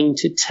trying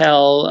to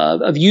tell,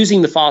 of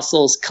using the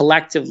fossils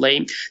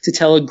collectively to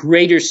tell a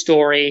greater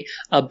story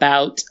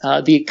about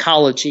the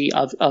ecology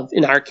of,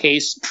 in our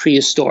case,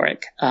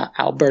 prehistoric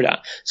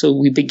Alberta. So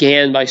we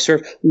began by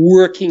sort of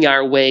working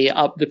our way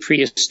up the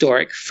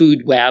prehistoric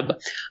food web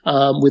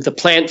with the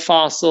plant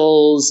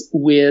fossils,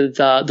 with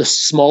the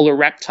smaller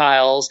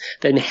reptiles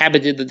that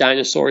inhabited the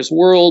dinosaurs'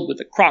 world, with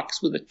the crocs,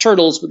 with the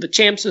turtles, with the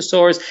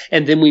champsosaurs,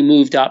 and then we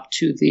moved up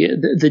to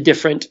the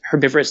different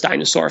herbivorous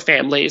dinosaur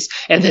families,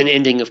 and then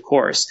ending, of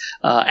course,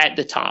 at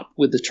the top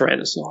with the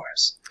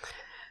tyrannosaurs.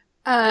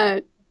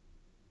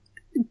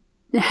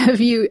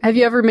 Have you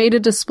ever made a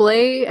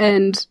display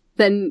and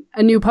then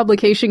a new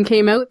publication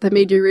came out that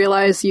made you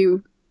realize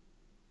you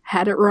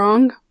had it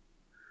wrong?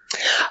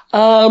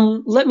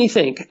 Let me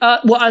think.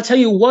 Well, I'll tell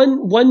you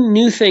one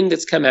new thing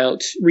that's come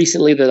out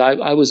recently that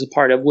I was a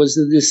part of was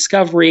the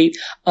discovery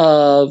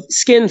of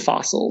skin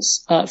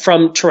fossils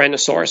from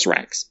Tyrannosaurus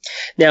rex.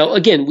 Now,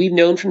 again, we've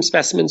known from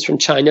specimens from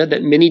China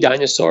that many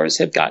dinosaurs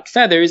have got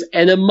feathers,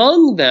 and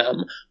among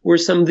them were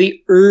some of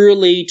the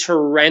early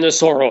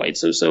tyrannosauroids.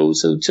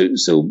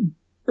 So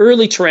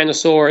early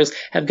tyrannosaurs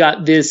have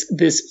got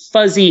this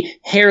fuzzy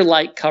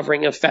hair-like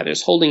covering of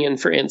feathers holding in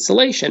for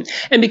insulation.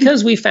 And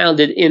because we found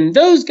it in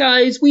those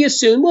guys, we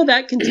assume, well,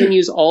 that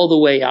continues all the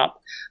way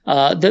up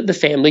the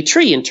family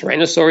tree. And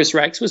Tyrannosaurus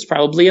rex was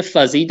probably a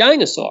fuzzy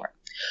dinosaur.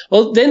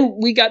 Well, then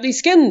we got these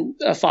skin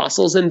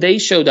fossils, and they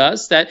showed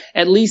us that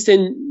at least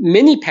in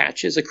many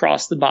patches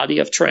across the body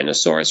of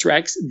Tyrannosaurus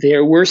rex,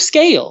 there were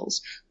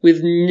scales,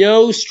 with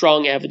no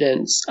strong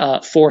evidence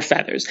for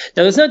feathers.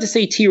 Now, that's not to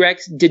say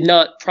T-Rex did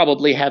not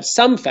probably have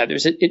some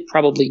feathers. It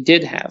probably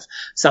did have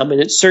some,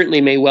 and it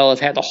certainly may well have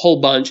had a whole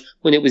bunch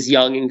when it was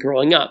young and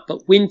growing up.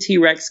 But when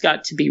T-Rex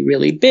got to be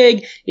really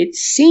big, it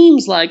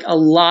seems like a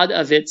lot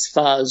of its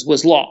fuzz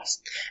was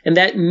lost. And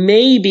that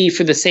may be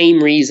for the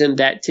same reason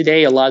that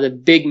today a lot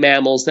of big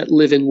mammals that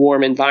live in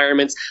warm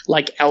environments,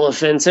 like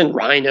elephants and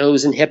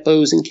rhinos and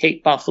hippos and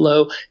Cape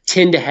buffalo,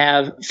 tend to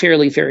have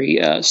fairly very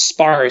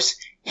sparse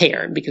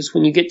hair, because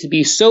when you get to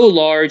be so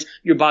large,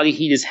 your body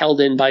heat is held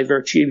in by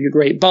virtue of your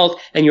great bulk,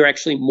 and you're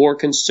actually more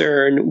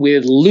concerned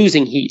with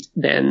losing heat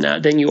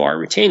than you are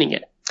retaining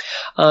it.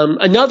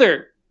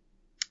 Another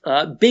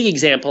big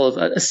example of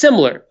a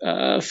similar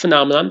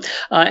phenomenon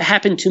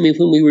happened to me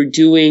when we were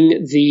doing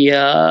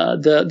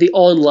the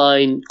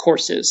online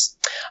courses,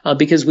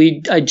 because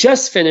I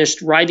just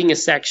finished writing a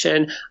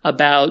section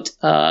about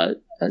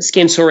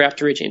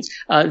Scansoriopterygians.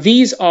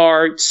 These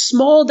are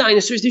small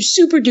dinosaurs. They're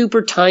super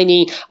duper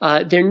tiny.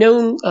 They're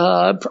known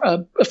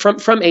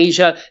from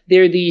Asia.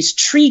 They're these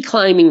tree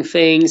climbing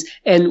things,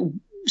 and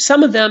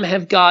some of them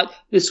have got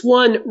this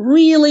one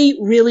really,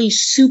 really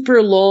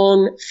super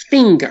long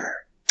finger.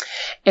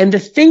 And the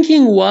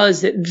thinking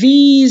was that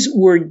these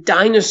were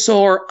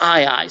dinosaur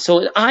ii. So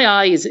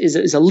an ii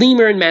is a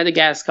lemur in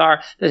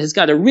Madagascar that has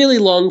got a really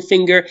long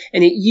finger,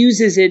 and it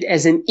uses it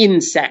as an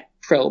insect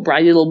probe,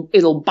 right?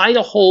 It'll bite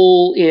a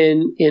hole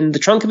in the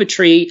trunk of a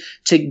tree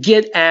to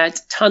get at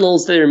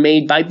tunnels that are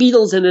made by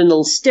beetles, and then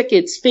it'll stick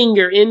its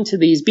finger into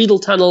these beetle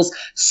tunnels,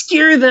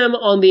 skewer them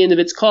on the end of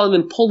its claw, and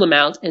then pull them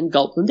out and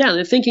gulp them down. And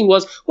the thinking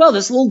was, well,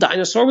 this little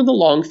dinosaur with a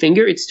long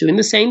finger, it's doing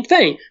the same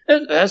thing.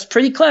 That's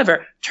pretty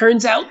clever.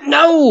 Turns out,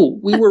 no,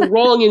 we were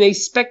wrong in a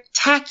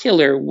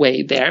spectacular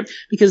way there,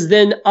 because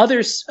then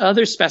other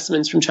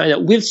specimens from China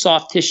with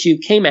soft tissue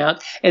came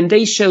out, and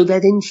they show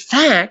that, in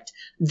fact,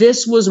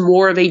 this was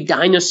more of a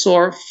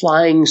dinosaur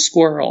flying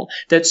squirrel,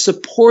 that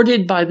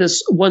supported by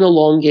this one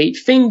elongate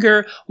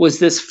finger was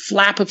this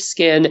flap of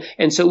skin,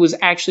 and so it was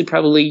actually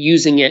probably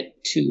using it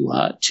to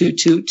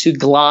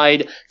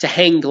glide, to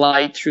hang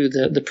glide through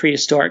the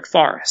prehistoric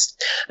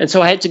forest. And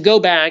so I had to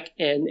go back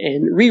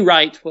and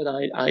rewrite what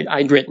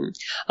I'd written.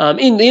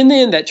 In the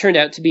end, that turned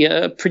out to be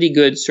a pretty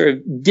good sort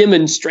of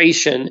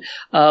demonstration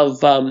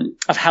of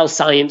how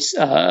science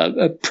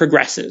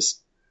progresses.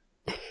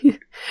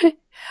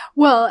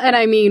 Well, and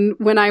I mean,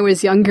 when I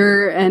was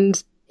younger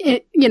and,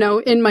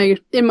 in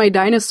my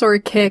dinosaur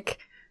kick,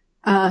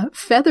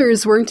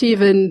 feathers weren't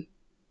even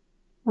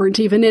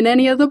in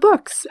any of the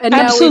books. And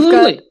Absolutely.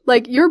 Now we've got,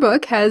 like, your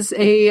book has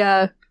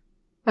I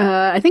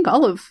think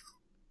all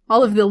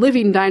of the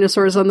living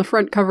dinosaurs on the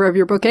front cover of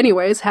your book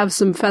anyways have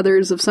some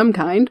feathers of some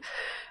kind.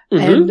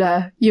 Mm-hmm.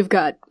 And you've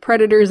got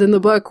predators in the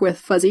book with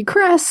fuzzy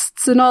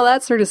crests and all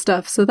that sort of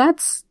stuff. So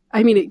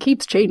it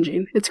keeps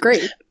changing. It's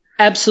great.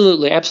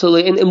 Absolutely,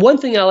 absolutely. And one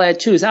thing I'll add,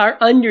 too, is our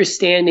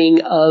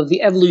understanding of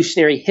the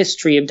evolutionary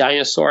history of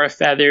dinosaur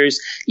feathers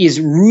is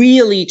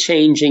really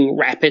changing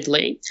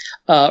rapidly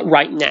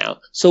right now.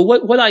 So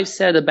what I've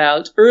said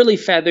about early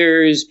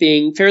feathers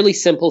being fairly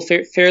simple,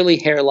 fairly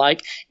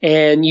hair-like,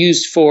 and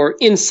used for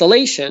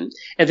insulation,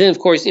 and then, of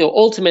course,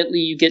 ultimately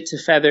you get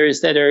to feathers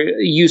that are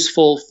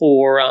useful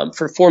for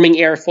forming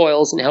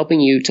airfoils and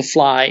helping you to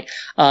fly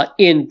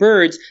in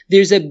birds,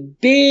 there's a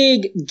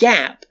big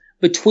gap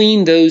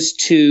between those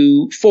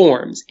two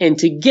forms. And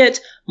to get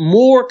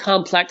more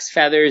complex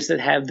feathers that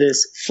have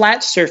this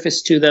flat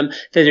surface to them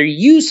that are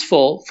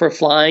useful for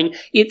flying,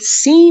 it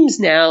seems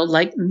now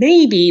like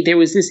maybe there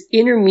was this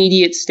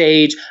intermediate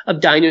stage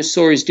of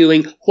dinosaurs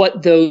doing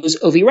what those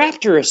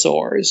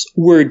oviraptorosaurs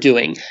were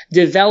doing,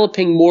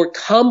 developing more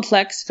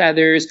complex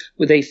feathers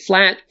with a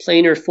flat,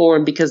 planar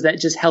form, because that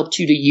just helped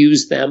you to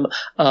use them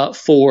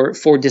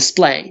for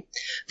display.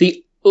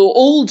 The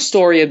old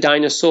story of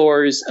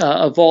dinosaurs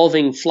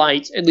evolving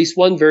flight, at least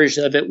one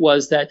version of it,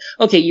 was that,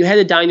 okay, you had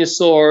a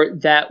dinosaur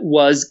that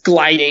was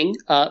gliding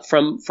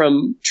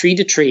from tree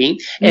to tree,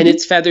 and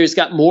its feathers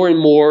got more and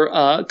more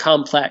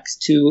complex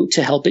to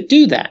help it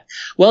do that.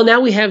 Well, now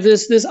we have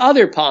this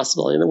other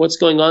possibility, and what's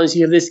going on is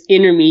you have this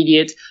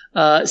intermediate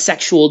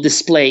sexual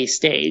display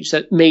stage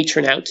that may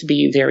turn out to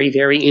be very,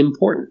 very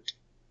important.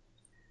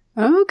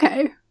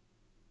 Okay.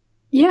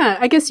 Yeah,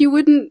 I guess it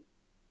wouldn't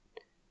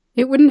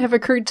have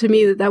occurred to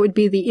me that would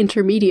be the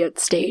intermediate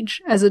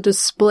stage as a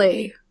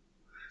display.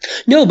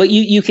 No, but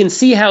you can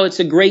see how it's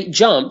a great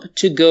jump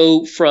to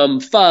go from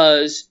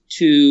fuzz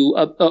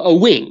to a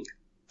wing.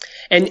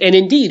 And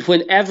indeed,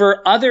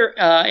 whenever other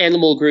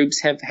animal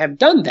groups have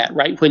done that,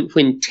 right? When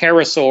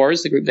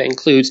pterosaurs, the group that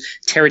includes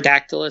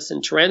Pterodactylus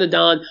and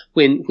Pteranodon,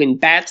 when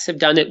bats have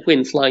done it,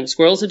 when flying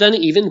squirrels have done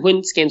it, even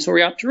when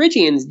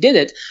Scansoriopterygians did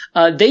it,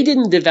 they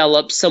didn't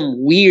develop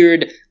some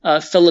weird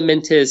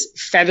filamentous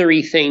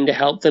feathery thing to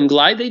help them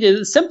glide. They did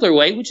it a simpler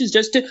way, which is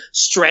just to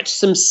stretch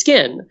some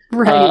skin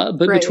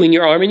between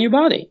your arm and your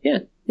body. Yeah.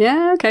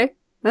 Yeah. Okay,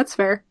 that's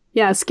fair.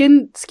 Yeah,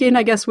 skin,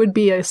 I guess, would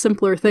be a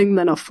simpler thing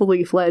than a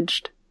fully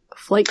fledged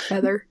flight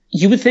feather.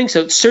 You would think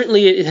so.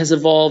 Certainly it has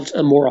evolved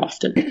more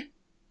often.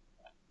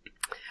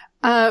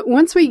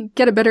 Once we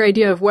get a better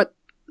idea of what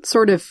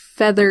sort of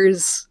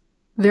feathers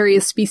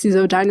various species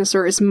of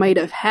dinosaurs might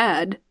have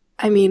had,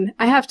 I mean,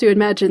 I have to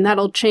imagine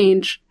that'll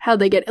change how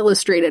they get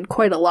illustrated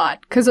quite a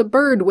lot, because a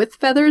bird with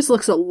feathers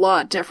looks a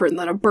lot different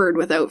than a bird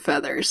without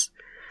feathers.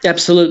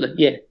 Absolutely,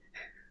 yeah.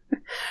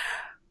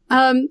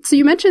 So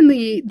you mentioned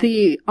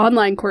the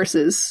online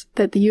courses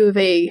that the U of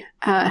A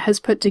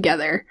has put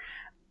together.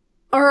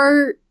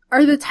 Are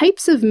the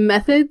types of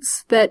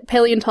methods that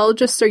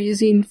paleontologists are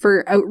using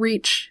for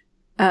outreach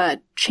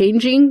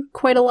changing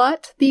quite a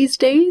lot these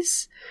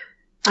days?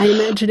 I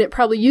imagine it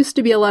probably used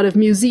to be a lot of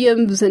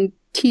museums and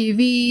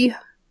TV,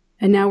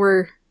 and now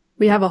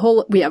we have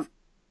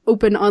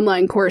open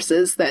online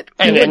courses that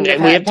we wouldn't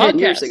have had 10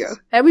 years ago.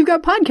 And we've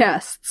got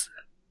podcasts.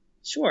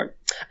 Sure.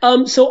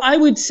 So I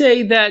would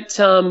say that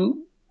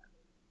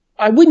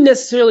I wouldn't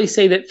necessarily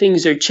say that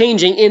things are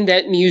changing, in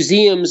that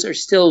museums are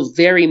still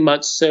very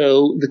much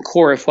so the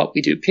core of what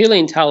we do.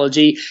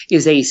 Paleontology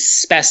is a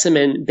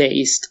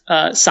specimen-based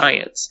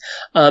science.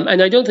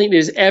 And I don't think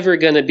there's ever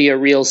going to be a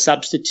real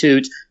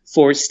substitute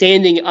for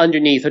standing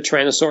underneath a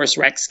Tyrannosaurus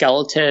Rex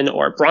skeleton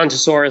or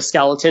Brontosaurus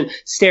skeleton,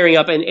 staring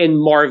up and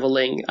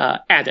marveling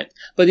at it.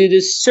 But it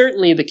is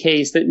certainly the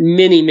case that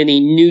many, many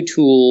new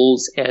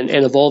tools and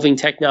evolving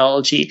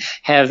technology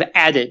have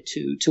added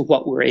to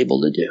what we're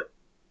able to do,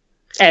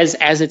 as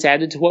it's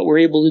added to what we're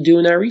able to do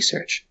in our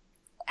research.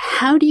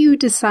 How do you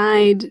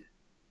decide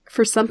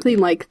for something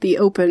like the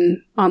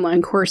open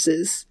online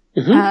courses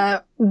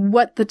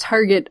what the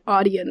target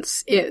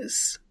audience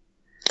is?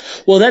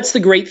 Well, that's the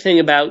great thing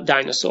about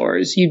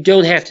dinosaurs. You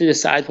don't have to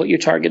decide what your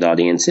target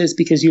audience is,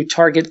 because your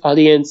target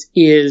audience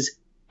is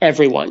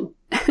everyone.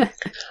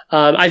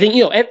 I think,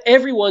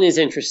 everyone is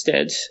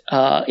interested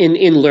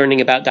in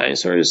learning about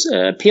dinosaurs.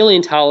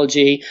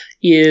 Paleontology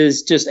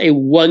is just a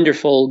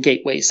wonderful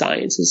gateway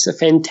science. It's a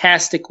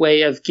fantastic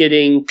way of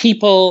getting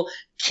people,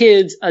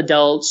 kids,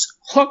 adults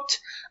hooked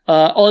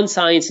on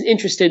science and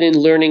interested in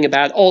learning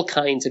about all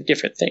kinds of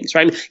different things,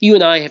 right? I mean, you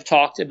and I have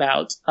talked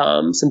about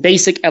some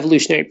basic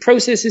evolutionary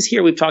processes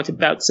here. We've talked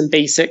about some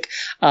basic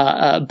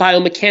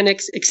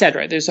biomechanics,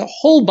 etc. There's a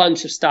whole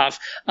bunch of stuff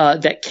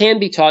that can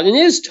be taught and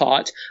is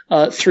taught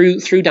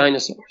through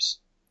dinosaurs.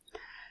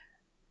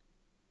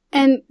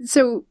 And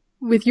so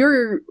with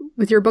your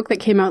book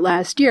that came out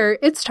last year,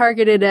 it's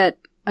targeted at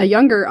a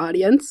younger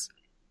audience.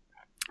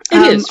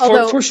 It is,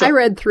 although for sure. I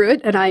read through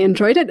it and I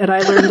enjoyed it and I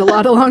learned a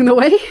lot along the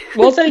way.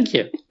 Well, thank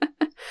you.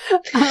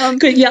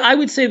 Good. Yeah, I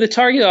would say the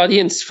target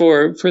audience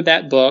for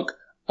that book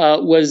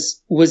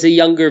was a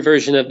younger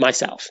version of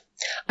myself.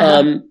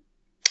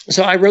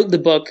 So I wrote the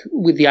book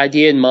with the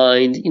idea in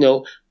mind,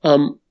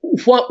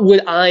 what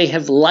would I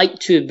have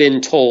liked to have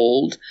been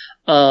told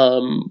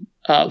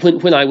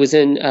when I was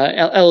in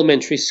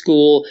elementary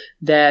school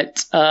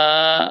that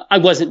I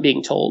wasn't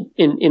being told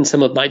in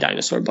some of my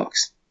dinosaur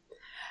books.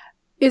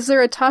 Is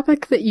there a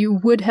topic that you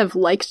would have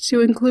liked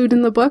to include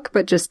in the book,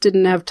 but just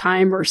didn't have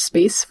time or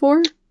space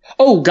for?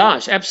 Oh,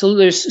 gosh,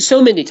 absolutely. There's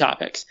so many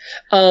topics.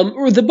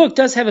 The book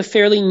does have a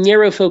fairly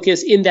narrow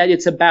focus in that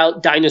it's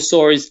about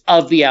dinosaurs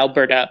of the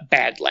Alberta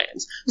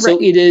Badlands. So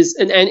Right. it is,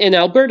 and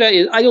Alberta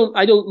is, I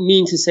don't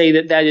mean to say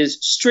that is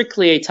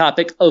strictly a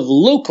topic of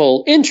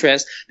local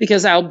interest,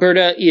 because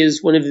Alberta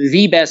is one of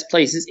the best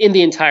places in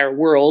the entire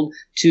world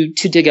to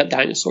dig up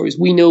dinosaurs.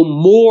 We know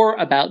more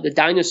about the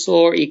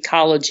dinosaur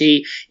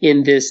ecology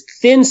in this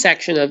thin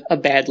section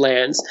of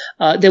Badlands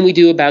than we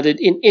do about it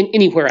in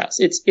anywhere else.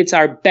 It's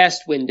our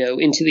best window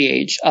into the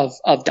age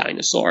of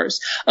dinosaurs.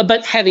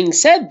 But having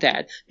said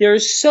that, there are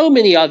so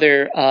many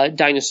other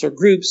dinosaur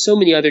groups, so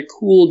many other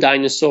cool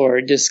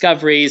dinosaur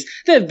discoveries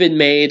that have been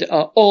made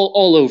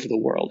all over the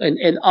world.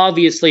 And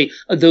obviously,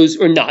 those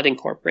are not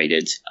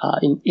incorporated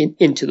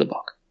into the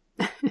book.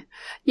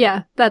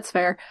 Yeah, that's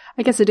fair.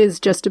 I guess it is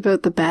just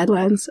about the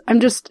Badlands.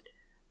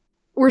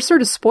 We're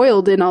sort of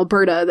spoiled in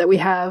Alberta that we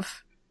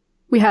have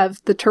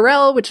the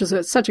Tyrrell, which is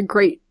such a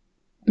great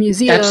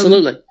museum.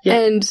 Absolutely. Yeah.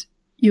 And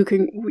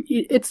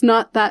it's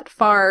not that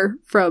far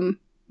from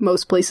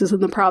most places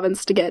in the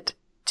province to get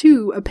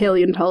to a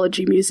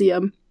paleontology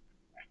museum.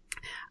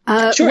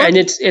 Sure, and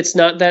it's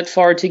not that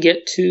far to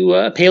get to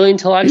a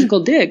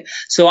paleontological dig.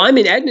 So I'm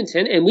in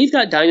Edmonton, and we've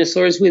got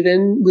dinosaurs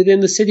within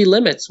the city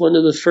limits. One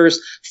of the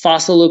first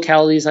fossil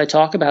localities I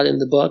talk about in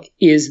the book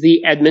is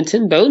the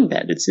Edmonton Bone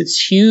Bed.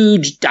 It's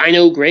huge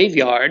dino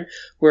graveyard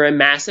where a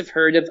massive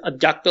herd of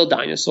duckbill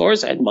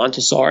dinosaurs,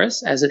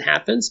 Edmontosaurus, as it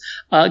happens,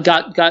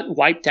 got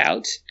wiped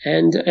out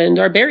and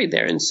are buried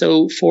there. And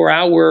so for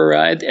our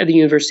at the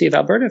University of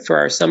Alberta, for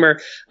our summer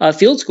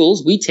field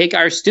schools, we take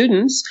our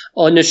students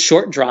on a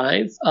short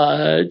drive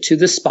to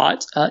the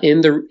spot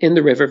in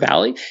the river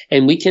valley,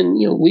 and we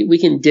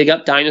can dig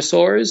up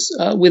dinosaurs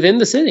within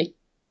the city.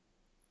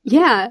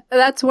 Yeah,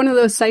 that's one of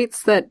those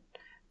sites that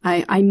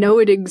I know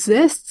it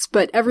exists,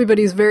 but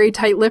everybody's very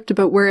tight-lipped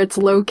about where it's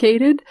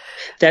located.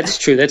 That's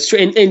true. That's true.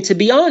 And to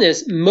be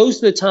honest, most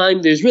of the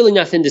time, there's really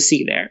nothing to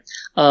see there.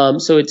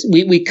 So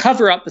we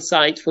cover up the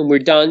site when we're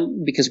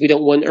done because we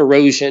don't want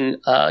erosion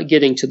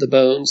getting to the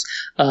bones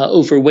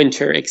over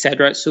winter,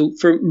 etc. So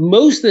for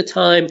most of the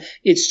time,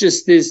 it's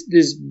just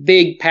this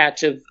big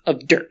patch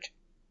of dirt.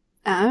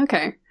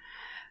 Okay.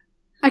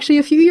 Actually,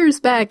 a few years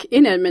back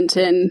in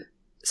Edmonton,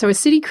 so a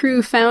city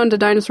crew found a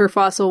dinosaur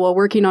fossil while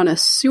working on a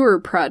sewer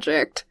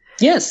project.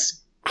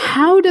 Yes.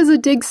 How does a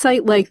dig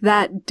site like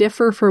that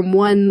differ from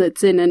one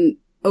that's in an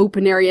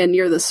open area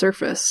near the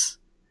surface?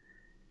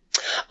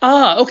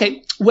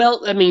 Okay.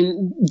 Well, I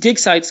mean, dig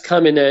sites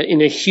come in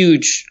a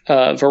huge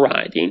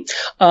variety.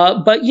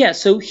 But yeah,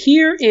 so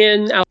here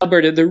in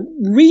Alberta, the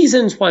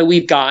reasons why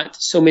we've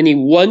got so many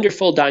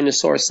wonderful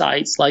dinosaur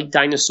sites like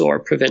Dinosaur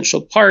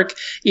Provincial Park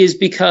is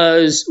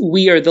because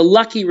we are the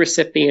lucky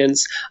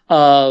recipients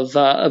of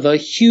a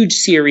huge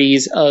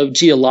series of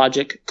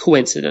geologic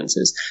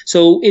coincidences.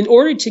 So in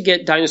order to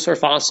get dinosaur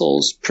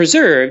fossils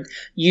preserved,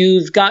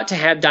 you've got to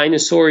have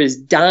dinosaurs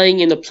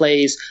dying in a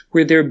place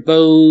where their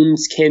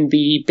bones can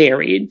be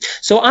buried.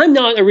 So I'm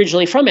not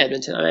originally from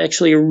Edmonton. I'm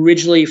actually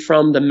originally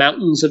from the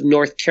mountains of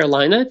North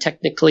Carolina.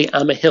 Technically,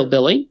 I'm a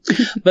hillbilly.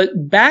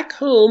 But back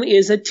home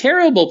is a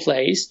terrible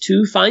place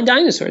to find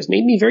dinosaurs. It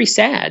made me very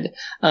sad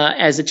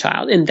as a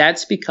child. And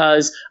that's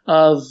because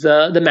of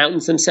the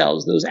mountains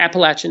themselves. Those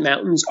Appalachian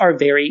Mountains are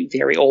very,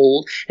 very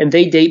old. And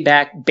they date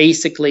back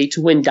basically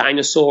to when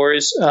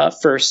dinosaurs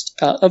first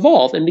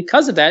evolved. And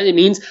because of that, it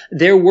means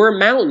there were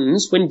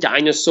mountains when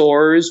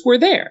dinosaurs were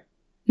there.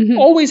 Mm-hmm.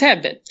 Always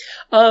have been.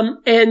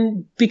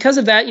 And because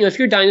of that, if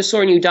you're a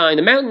dinosaur and you die in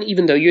a mountain,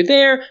 even though you're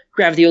there,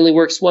 gravity only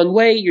works one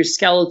way. Your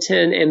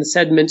skeleton and the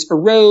sediments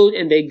erode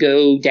and they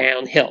go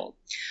downhill.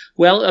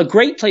 Well, a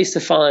great place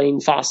to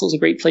find fossils, a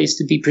great place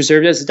to be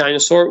preserved as a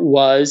dinosaur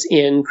was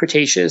in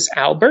Cretaceous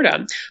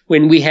Alberta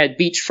when we had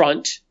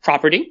beachfront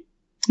property.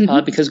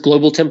 Because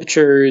global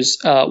temperatures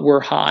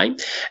were high.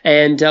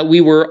 And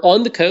we were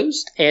on the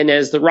coast, and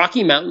as the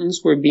Rocky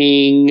Mountains were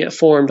being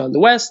formed on the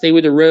west, they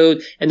would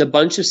erode, and a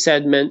bunch of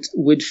sediment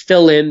would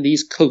fill in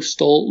these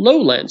coastal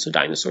lowlands. So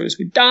dinosaurs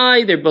would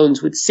die, their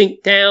bones would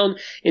sink down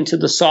into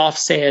the soft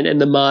sand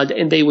and the mud,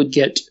 and they would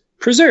get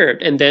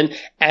preserved. And then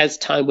as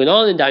time went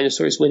on and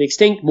dinosaurs went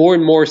extinct, more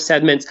and more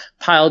sediments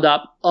piled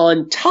up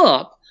on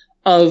top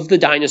of the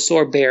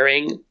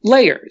dinosaur-bearing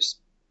layers.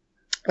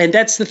 And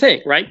that's the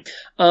thing, right?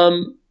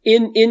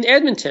 In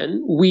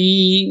Edmonton,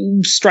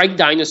 we strike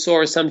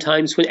dinosaurs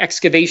sometimes when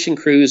excavation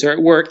crews are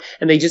at work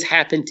and they just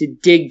happen to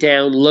dig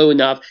down low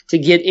enough to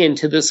get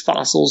into this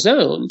fossil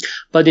zone.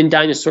 But in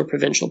Dinosaur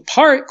Provincial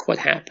Park, what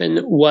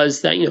happened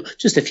was that,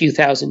 just a few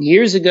thousand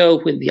years ago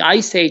when the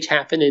Ice Age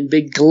happened and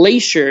big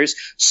glaciers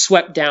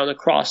swept down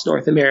across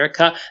North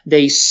America,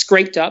 they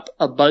scraped up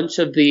a bunch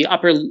of the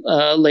upper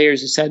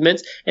layers of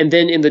sediments. And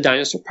then in the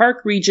Dinosaur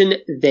Park region,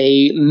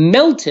 they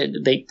melted,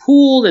 they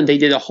pooled, and they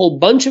did a whole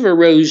bunch of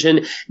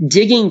erosion,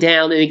 digging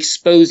down and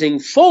exposing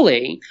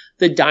fully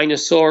the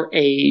dinosaur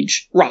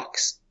age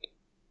rocks.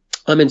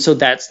 And so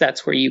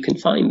that's where you can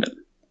find them.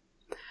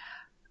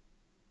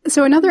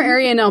 So another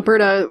area in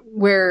Alberta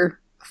where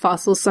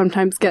fossils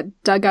sometimes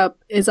get dug up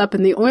is up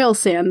in the oil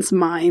sands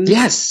mines.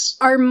 Yes.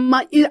 Are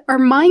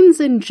mines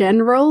in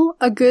general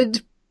a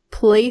good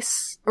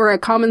place or a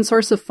common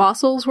source of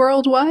fossils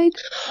worldwide?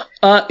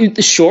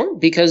 Sure,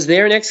 because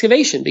they're an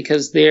excavation,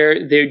 because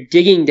they're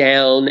digging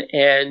down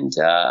and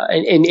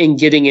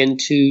getting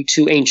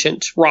into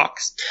ancient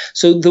rocks.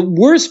 So the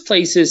worst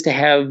places to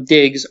have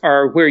digs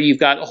are where you've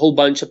got a whole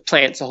bunch of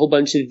plants, a whole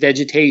bunch of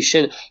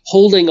vegetation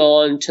holding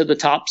on to the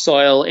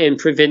topsoil and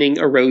preventing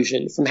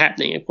erosion from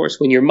happening. Of course,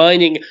 when you're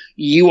mining,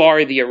 you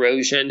are the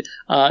erosion.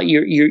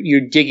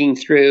 You're digging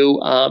through,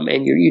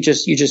 and you're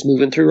just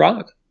moving through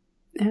rock.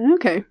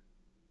 Okay.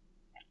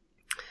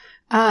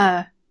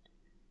 And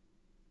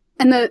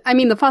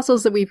the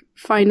fossils that we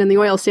find in the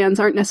oil sands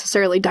aren't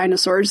necessarily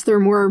dinosaurs. They're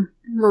more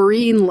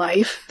marine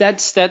life.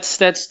 That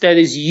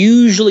is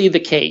usually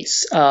the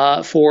case,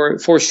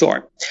 for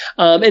sure.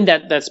 And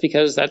that's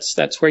because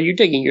that's where you're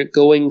digging. You're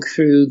going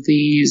through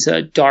these,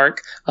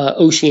 dark,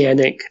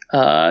 oceanic,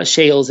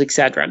 shales,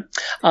 etc.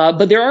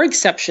 But there are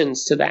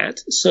exceptions to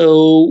that.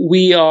 So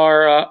we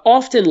are,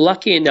 often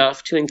lucky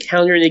enough to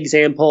encounter an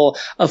example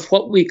of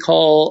what we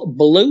call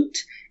bloat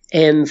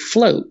and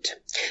float.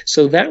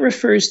 So that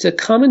refers to a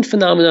common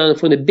phenomenon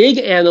of when a big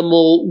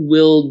animal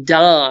will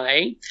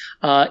die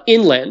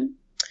inland,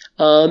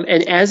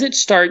 and as it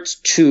starts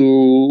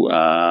to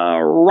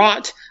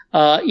rot,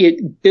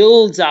 it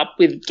builds up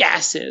with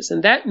gases,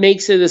 and that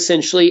makes it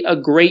essentially a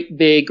great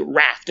big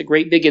raft, a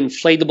great big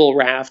inflatable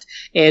raft.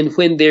 And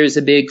when there's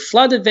a big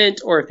flood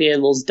event, or if the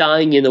animal's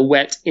dying in a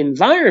wet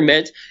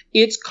environment,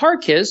 its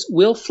carcass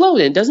will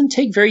float. It doesn't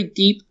take very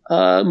deep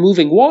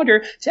moving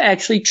water to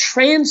actually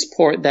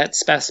transport that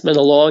specimen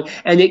along,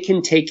 and it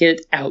can take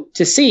it out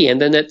to sea. And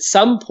then at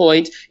some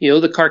point,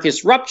 the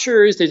carcass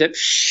ruptures, there's that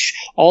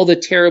all the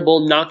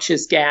terrible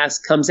noxious gas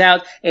comes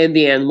out, and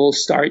the animal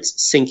starts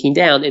sinking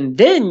down. And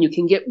then you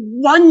can get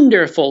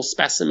wonderful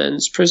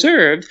specimens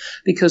preserved,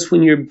 because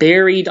when you're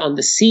buried on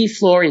the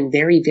seafloor in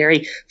very,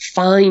 very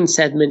fine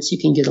sediments, you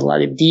can get a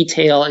lot of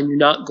detail, and you're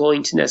not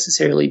going to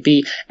necessarily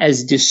be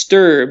as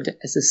disturbed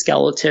as a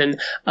skeleton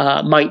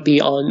might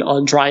be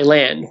on dry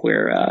land,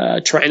 where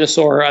a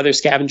tyrannosaur or other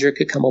scavenger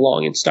could come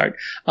along and start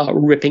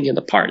ripping it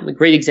apart. And the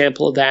great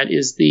example of that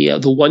is the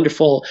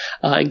wonderful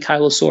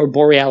Ankylosaur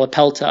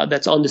borealipelta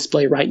that's on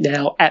display right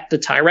now at the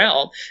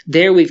Tyrrell.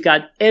 There we've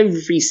got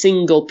every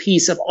single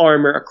piece of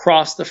armor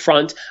across the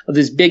front of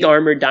this big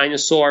armored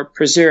dinosaur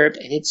preserved,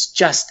 and it's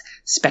just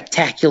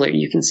spectacular.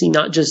 You can see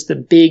not just the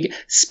big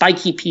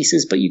spiky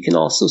pieces, but you can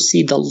also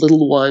see the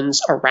little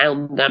ones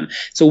around them.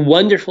 It's a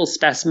wonderful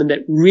specimen that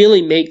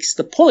really makes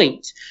the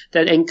point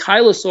that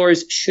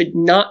ankylosaurs should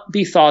not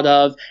be thought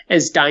of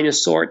as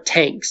dinosaur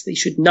tanks. They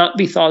should not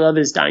be thought of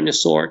as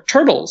dinosaur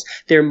turtles.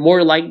 They're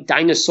more like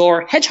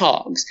dinosaur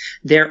hedgehogs.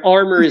 Their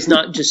armor is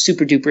not just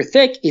super duper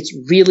thick, it's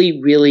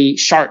really, really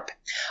sharp.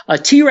 A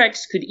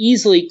T-Rex could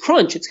easily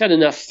crunch. It's got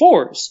enough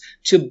force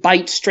to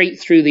bite straight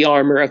through the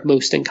armor of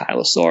most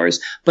ankylosaurs,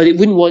 but it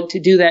wouldn't want to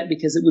do that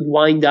because it would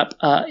wind up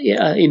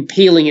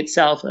impaling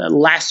itself,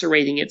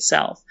 lacerating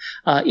itself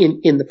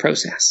in the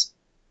process.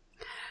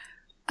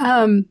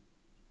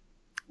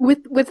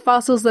 With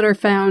fossils that are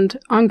found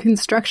on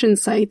construction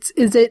sites,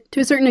 is it, to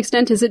a certain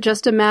extent, is it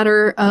just a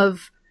matter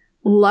of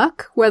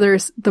luck, whether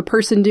the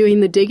person doing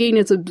the digging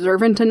is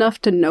observant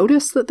enough to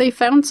notice that they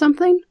found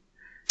something?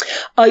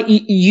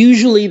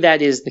 Usually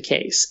that is the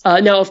case.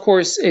 Now, of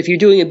course, if you're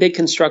doing a big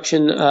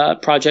construction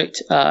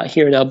project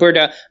here in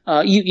Alberta,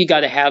 you got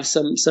to have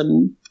some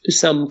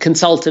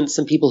consultants,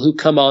 some people who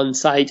come on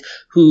site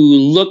who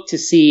look to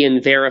see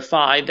and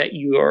verify that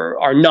you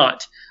are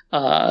not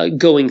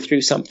going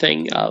through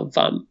something of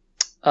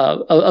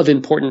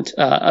important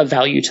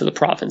value to the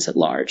province at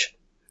large.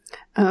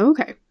 Oh,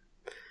 okay.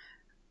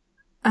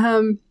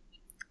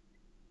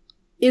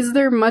 Is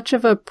there much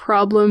of a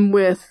problem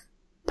with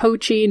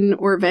poaching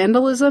or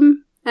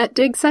vandalism at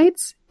dig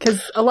sites?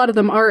 Because a lot of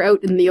them are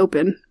out in the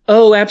open.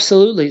 Oh,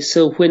 absolutely.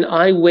 So when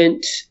I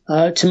went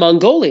to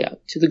Mongolia,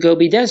 to the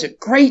Gobi Desert,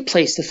 great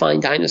place to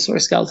find dinosaur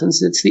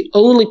skeletons. It's the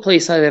only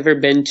place I've ever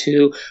been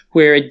to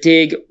where a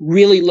dig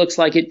really looks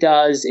like it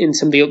does in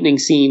some of the opening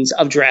scenes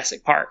of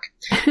Jurassic Park.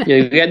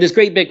 You've got this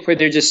great bit where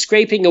they're just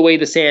scraping away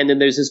the sand, and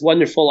there's this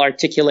wonderful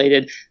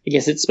articulated, I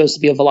guess it's supposed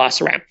to be a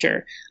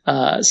velociraptor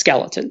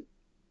skeleton.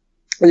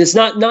 And it's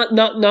not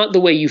the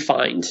way you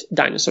find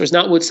dinosaurs,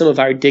 not what some of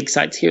our dig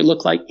sites here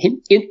look like.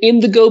 In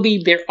the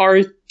Gobi, there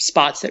are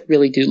spots that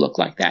really do look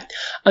like that.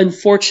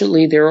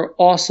 Unfortunately, there are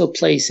also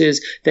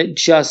places that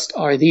just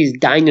are these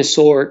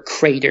dinosaur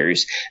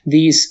craters,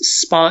 these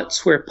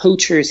spots where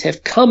poachers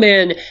have come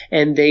in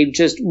and they've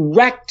just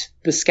wrecked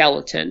the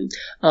skeleton.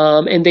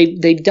 And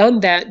they've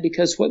done that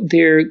because what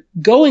they're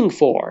going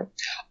for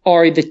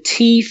are the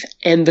teeth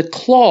and the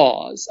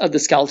claws of the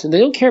skeleton. They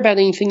don't care about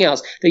anything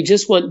else. They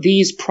just want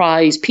these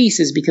prize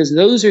pieces because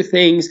those are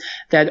things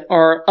that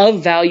are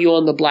of value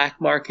on the black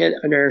market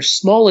and are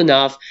small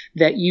enough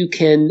that you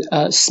can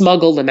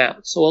smuggle them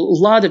out. So a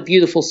lot of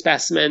beautiful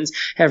specimens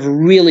have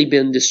really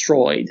been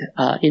destroyed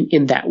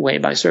in that way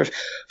by sort of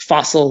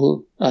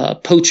fossil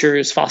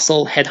poachers,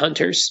 fossil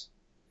headhunters.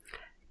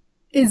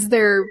 Is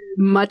there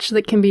much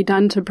that can be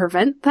done to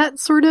prevent that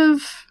sort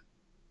of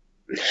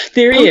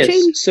There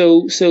poaching? is.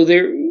 So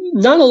there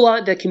not a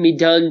lot that can be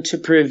done to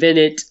prevent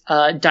it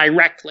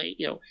directly.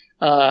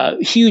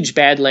 Huge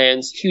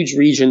badlands, huge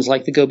regions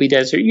like the Gobi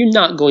Desert, you're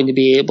not going to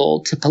be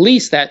able to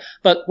police that.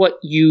 But what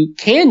you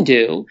can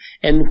do,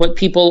 and what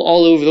people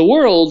all over the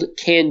world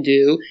can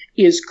do,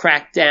 is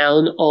crack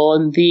down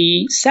on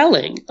the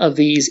selling of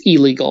these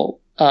illegal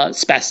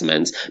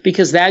specimens,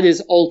 because that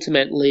is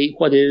ultimately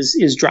what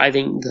is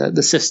driving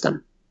the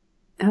system.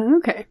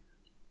 Okay.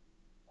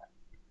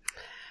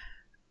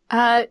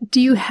 Do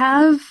you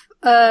have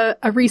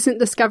a recent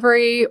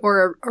discovery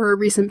or a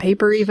recent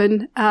paper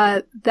even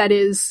that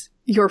is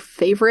your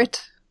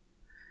favorite?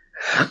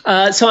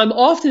 So I'm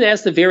often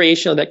asked the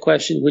variation on that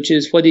question, which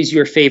is, what is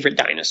your favorite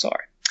dinosaur?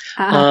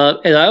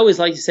 And I always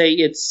like to say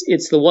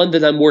it's the one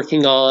that I'm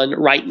working on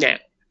right now.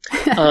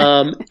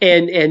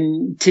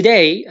 And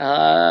today,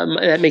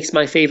 that makes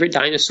my favorite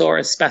dinosaur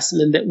a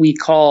specimen that we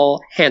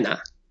call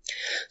Hannah.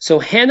 So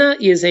Hannah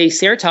is a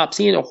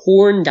ceratopsian, a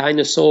horned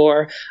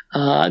dinosaur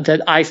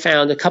that I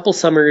found a couple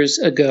summers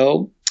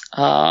ago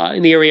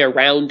in the area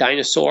around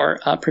Dinosaur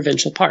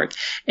Provincial Park,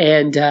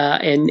 and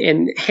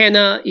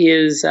Hannah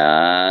is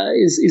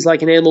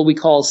like an animal we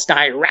call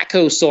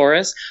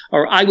Styracosaurus,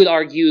 or I would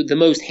argue the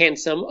most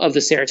handsome of the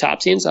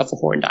ceratopsians, of the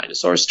horned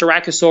dinosaurs.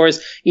 Styracosaurus,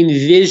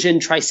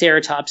 envision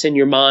Triceratops in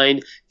your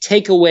mind,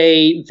 take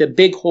away the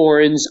big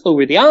horns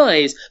over the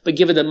eyes, but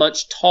give it a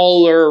much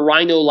taller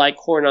rhino-like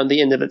horn on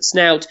the end of its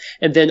snout.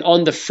 And then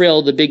on the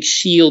frill, the big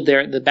shield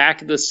there at the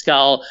back of the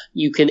skull,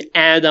 you can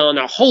add on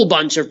a whole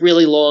bunch of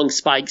really long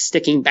spikes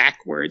sticking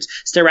backwards.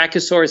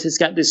 Styracosaurus has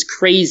got this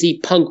crazy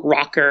punk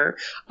rocker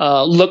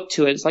look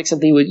to it. It's like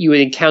something you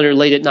would encounter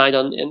late at night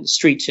on the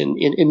streets in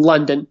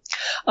London.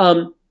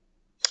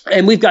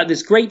 And we've got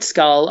this great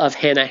skull of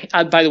Hannah.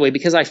 By the way,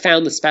 because I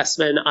found the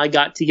specimen, I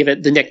got to give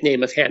it the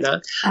nickname of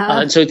Hannah.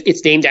 And so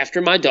it's named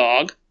after my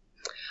dog.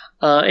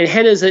 And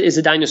Hannah is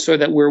a dinosaur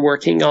that we're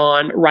working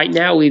on. Right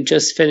now, we've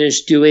just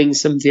finished doing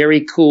some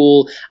very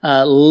cool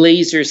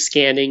laser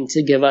scanning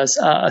to give us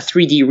a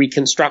 3D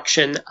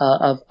reconstruction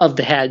of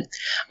the head.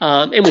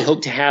 And we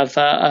hope to have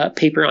a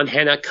paper on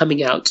Hannah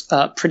coming out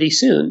pretty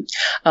soon.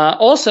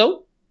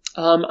 Also,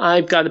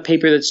 I've got a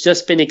paper that's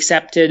just been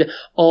accepted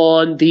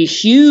on the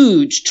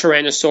huge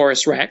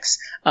Tyrannosaurus Rex,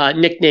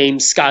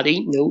 nicknamed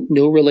Scotty.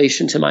 No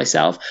relation to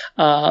myself,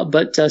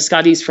 but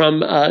Scotty's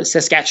from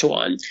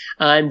Saskatchewan,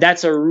 and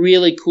that's a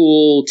really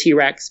cool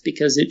T-Rex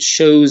because it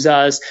shows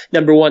us,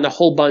 number one, a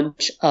whole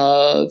bunch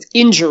of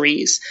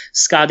injuries.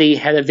 Scotty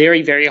had a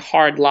very, very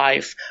hard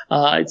life.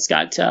 It's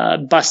got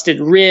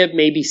busted rib,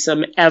 maybe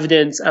some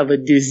evidence of a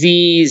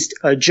diseased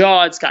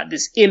jaw. It's got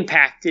this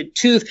impacted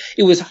tooth.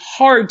 It was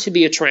hard to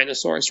be a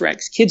Tyrannosaurus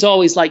Rex. Kids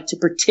always like to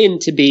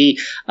pretend to be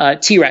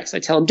T-Rex. I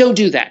tell them, don't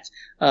do that.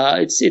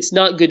 It's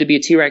not good to be a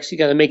T-Rex. You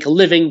got to make a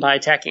living by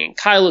attacking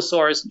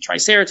Ankylosaurus and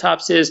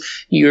Triceratopses.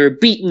 You're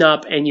beaten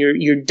up and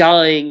you're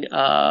dying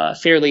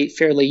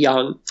fairly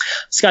young.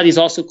 Scotty's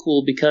also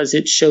cool because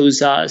it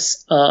shows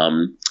us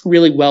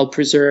really well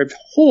preserved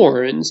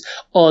horns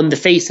on the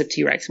face of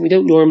T-Rex. We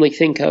don't normally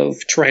think of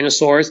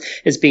Tyrannosaurs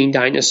as being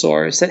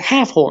dinosaurs that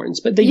have horns,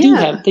 but they do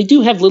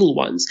have little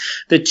ones.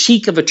 The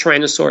cheek of a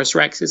Tyrannosaurus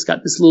Rex has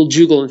got this little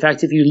jugal. In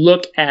fact, if you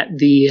look at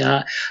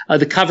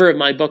the cover of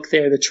my book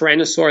there, the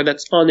Tyrannosaur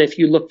that's on, if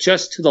you look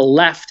just to the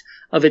left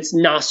of its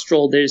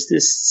nostril, there's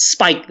this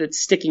spike that's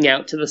sticking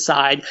out to the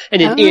side,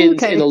 and it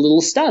ends in a little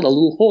stud, a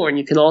little horn.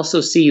 You can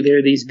also see there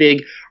are these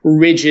big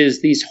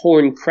ridges, these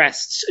horn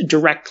crests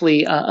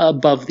directly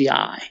above the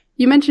eye.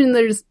 You mentioned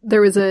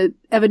there was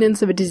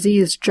evidence of a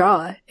diseased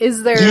jaw.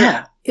 Is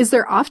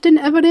there often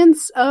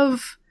evidence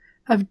of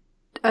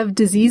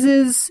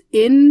diseases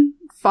in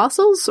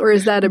fossils, or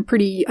is that a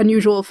pretty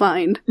unusual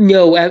find?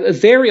 No,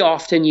 very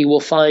often you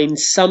will find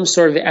some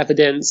sort of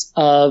evidence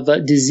of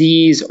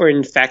disease or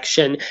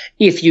infection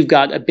if you've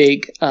got a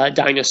big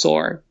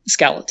dinosaur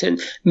skeleton.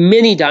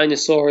 Many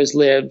dinosaurs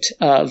lived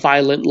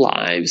violent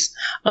lives.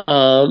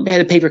 I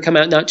had a paper come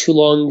out not too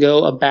long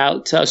ago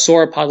about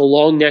sauropod, a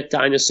long-necked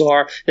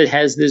dinosaur that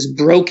has this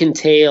broken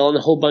tail and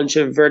a whole bunch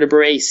of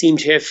vertebrae seem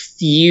to have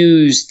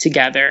fused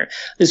together.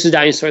 This is a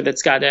dinosaur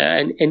that's got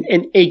an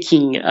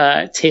aching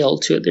tail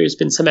to it. There's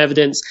been some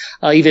evidence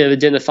even of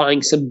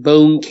identifying some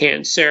bone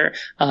cancer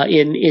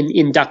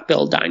in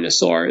duck-billed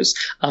dinosaurs.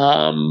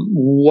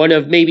 One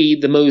of maybe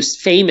the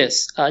most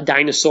famous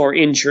dinosaur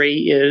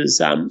injury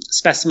is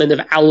specimen of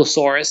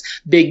Allosaurus,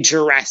 big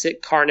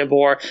Jurassic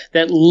carnivore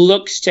that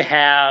looks to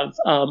have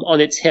on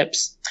its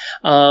hips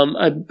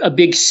a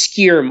big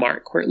skewer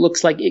mark where it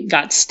looks like it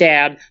got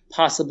stabbed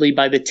possibly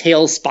by the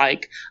tail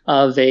spike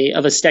of a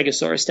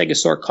stegosaur. A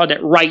stegosaur caught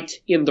it right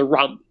in the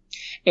rump.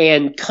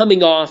 And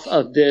coming off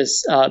of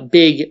this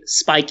big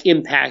spike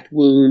impact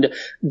wound,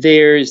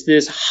 there's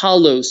this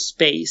hollow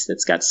space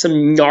that's got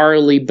some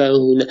gnarly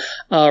bone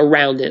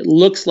around it.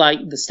 Looks like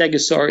the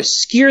stegosaurus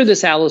skewered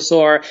this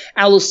Allosaur.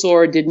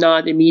 Allosaur did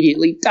not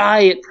immediately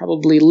die. It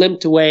probably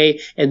limped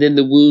away, and then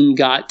the wound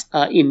got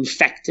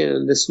infected.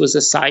 And this was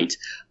a site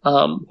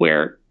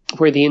where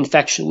the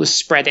infection was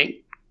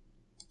spreading.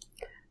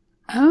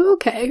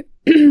 Okay.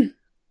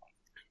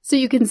 So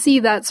you can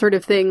see that sort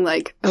of thing,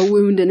 like a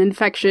wound, an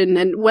infection,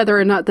 and whether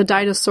or not the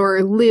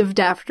dinosaur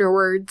lived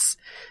afterwards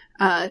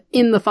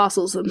in the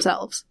fossils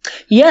themselves.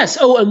 Yes.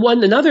 Oh,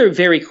 and another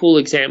very cool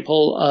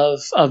example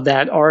of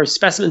that are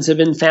specimens have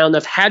been found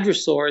of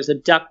hadrosaurs,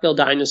 of duck-billed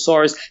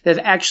dinosaurs that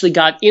have actually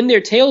got in their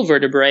tail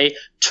vertebrae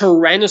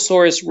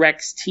Tyrannosaurus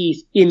rex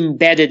teeth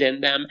embedded in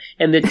them,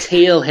 and the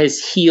tail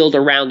has healed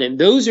around it.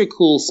 Those are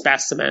cool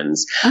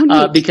specimens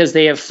because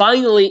they have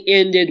finally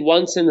ended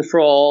once and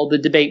for all the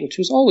debate, which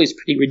was always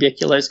pretty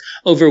ridiculous,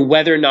 over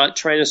whether or not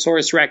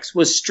Tyrannosaurus rex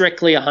was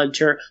strictly a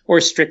hunter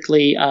or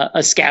strictly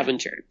a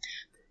scavenger.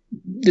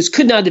 This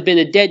could not have been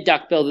a dead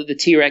duckbill that the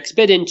T-Rex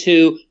bit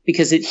into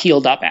because it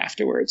healed up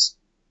afterwards.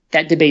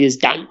 That debate is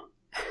done.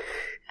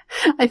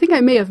 I think I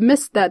may have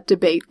missed that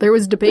debate. There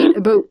was debate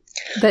about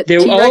that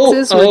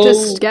T-Rexes were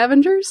just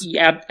scavengers?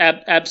 Yeah,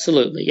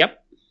 absolutely,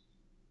 yep.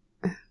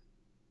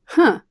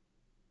 Huh.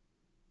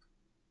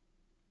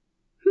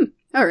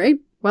 All right.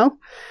 Well,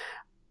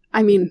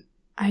 I mean,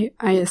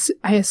 I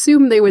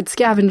assume they would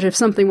scavenge if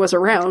something was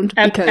around.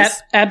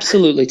 Because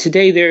Absolutely.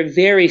 Today, there are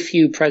very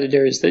few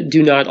predators that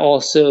do not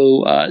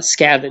also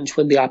scavenge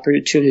when the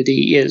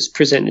opportunity is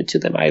presented to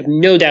them. I have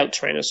no doubt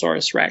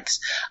Tyrannosaurus rex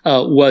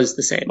was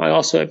the same. I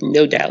also have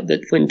no doubt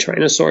that when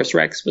Tyrannosaurus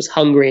rex was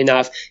hungry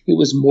enough, it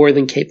was more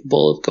than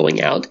capable of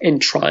going out and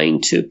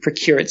trying to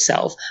procure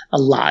itself a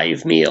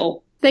live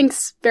meal.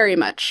 Thanks very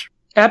much.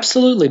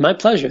 Absolutely. My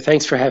pleasure.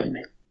 Thanks for having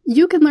me.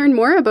 You can learn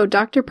more about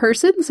Dr.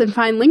 Persons and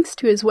find links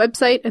to his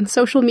website and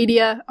social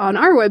media on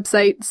our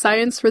website,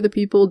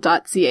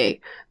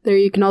 scienceforthepeople.ca. There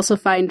you can also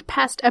find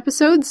past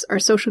episodes, our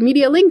social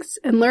media links,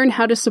 and learn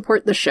how to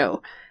support the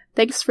show.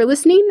 Thanks for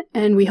listening,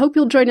 and we hope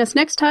you'll join us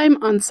next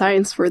time on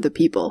Science for the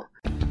People.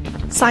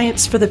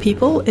 Science for the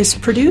People is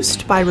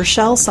produced by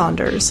Rochelle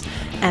Saunders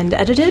and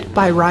edited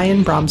by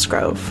Ryan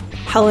Bromsgrove.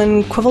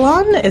 Helen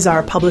Quivalon is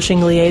our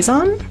publishing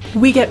liaison.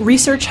 We get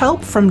research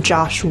help from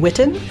Josh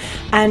Witten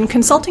and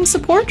consulting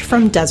support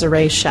from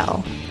Desiree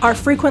Schell. Our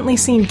frequently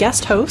seen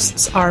guest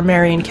hosts are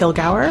Marion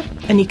Kilgour,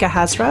 Anika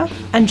Hazra,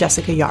 and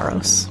Jessica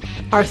Yaros.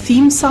 Our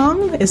theme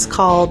song is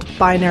called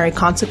Binary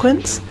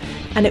Consequence,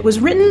 and it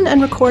was written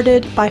and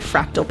recorded by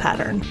Fractal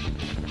Pattern.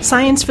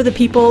 Science for the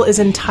People is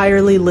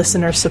entirely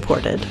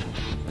listener-supported.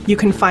 You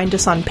can find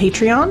us on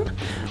Patreon,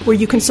 where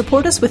you can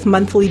support us with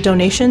monthly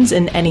donations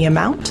in any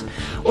amount,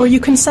 or you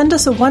can send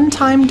us a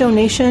one-time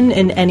donation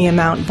in any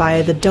amount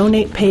via the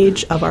donate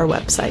page of our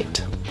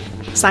website.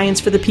 Science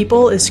for the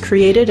People is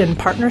created in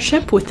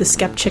partnership with the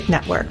Skepchick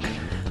Network,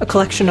 a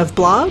collection of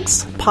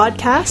blogs,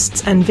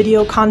 podcasts, and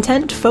video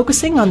content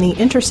focusing on the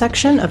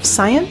intersection of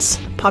science,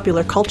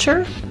 popular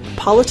culture,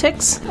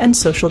 politics, and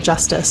social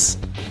justice.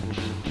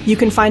 You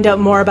can find out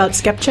more about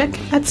Skepchick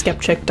at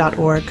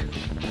skepchick.org.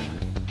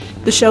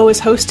 The show is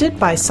hosted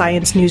by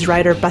science news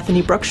writer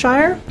Bethany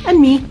Brookshire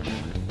and me,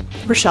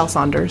 Rochelle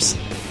Saunders.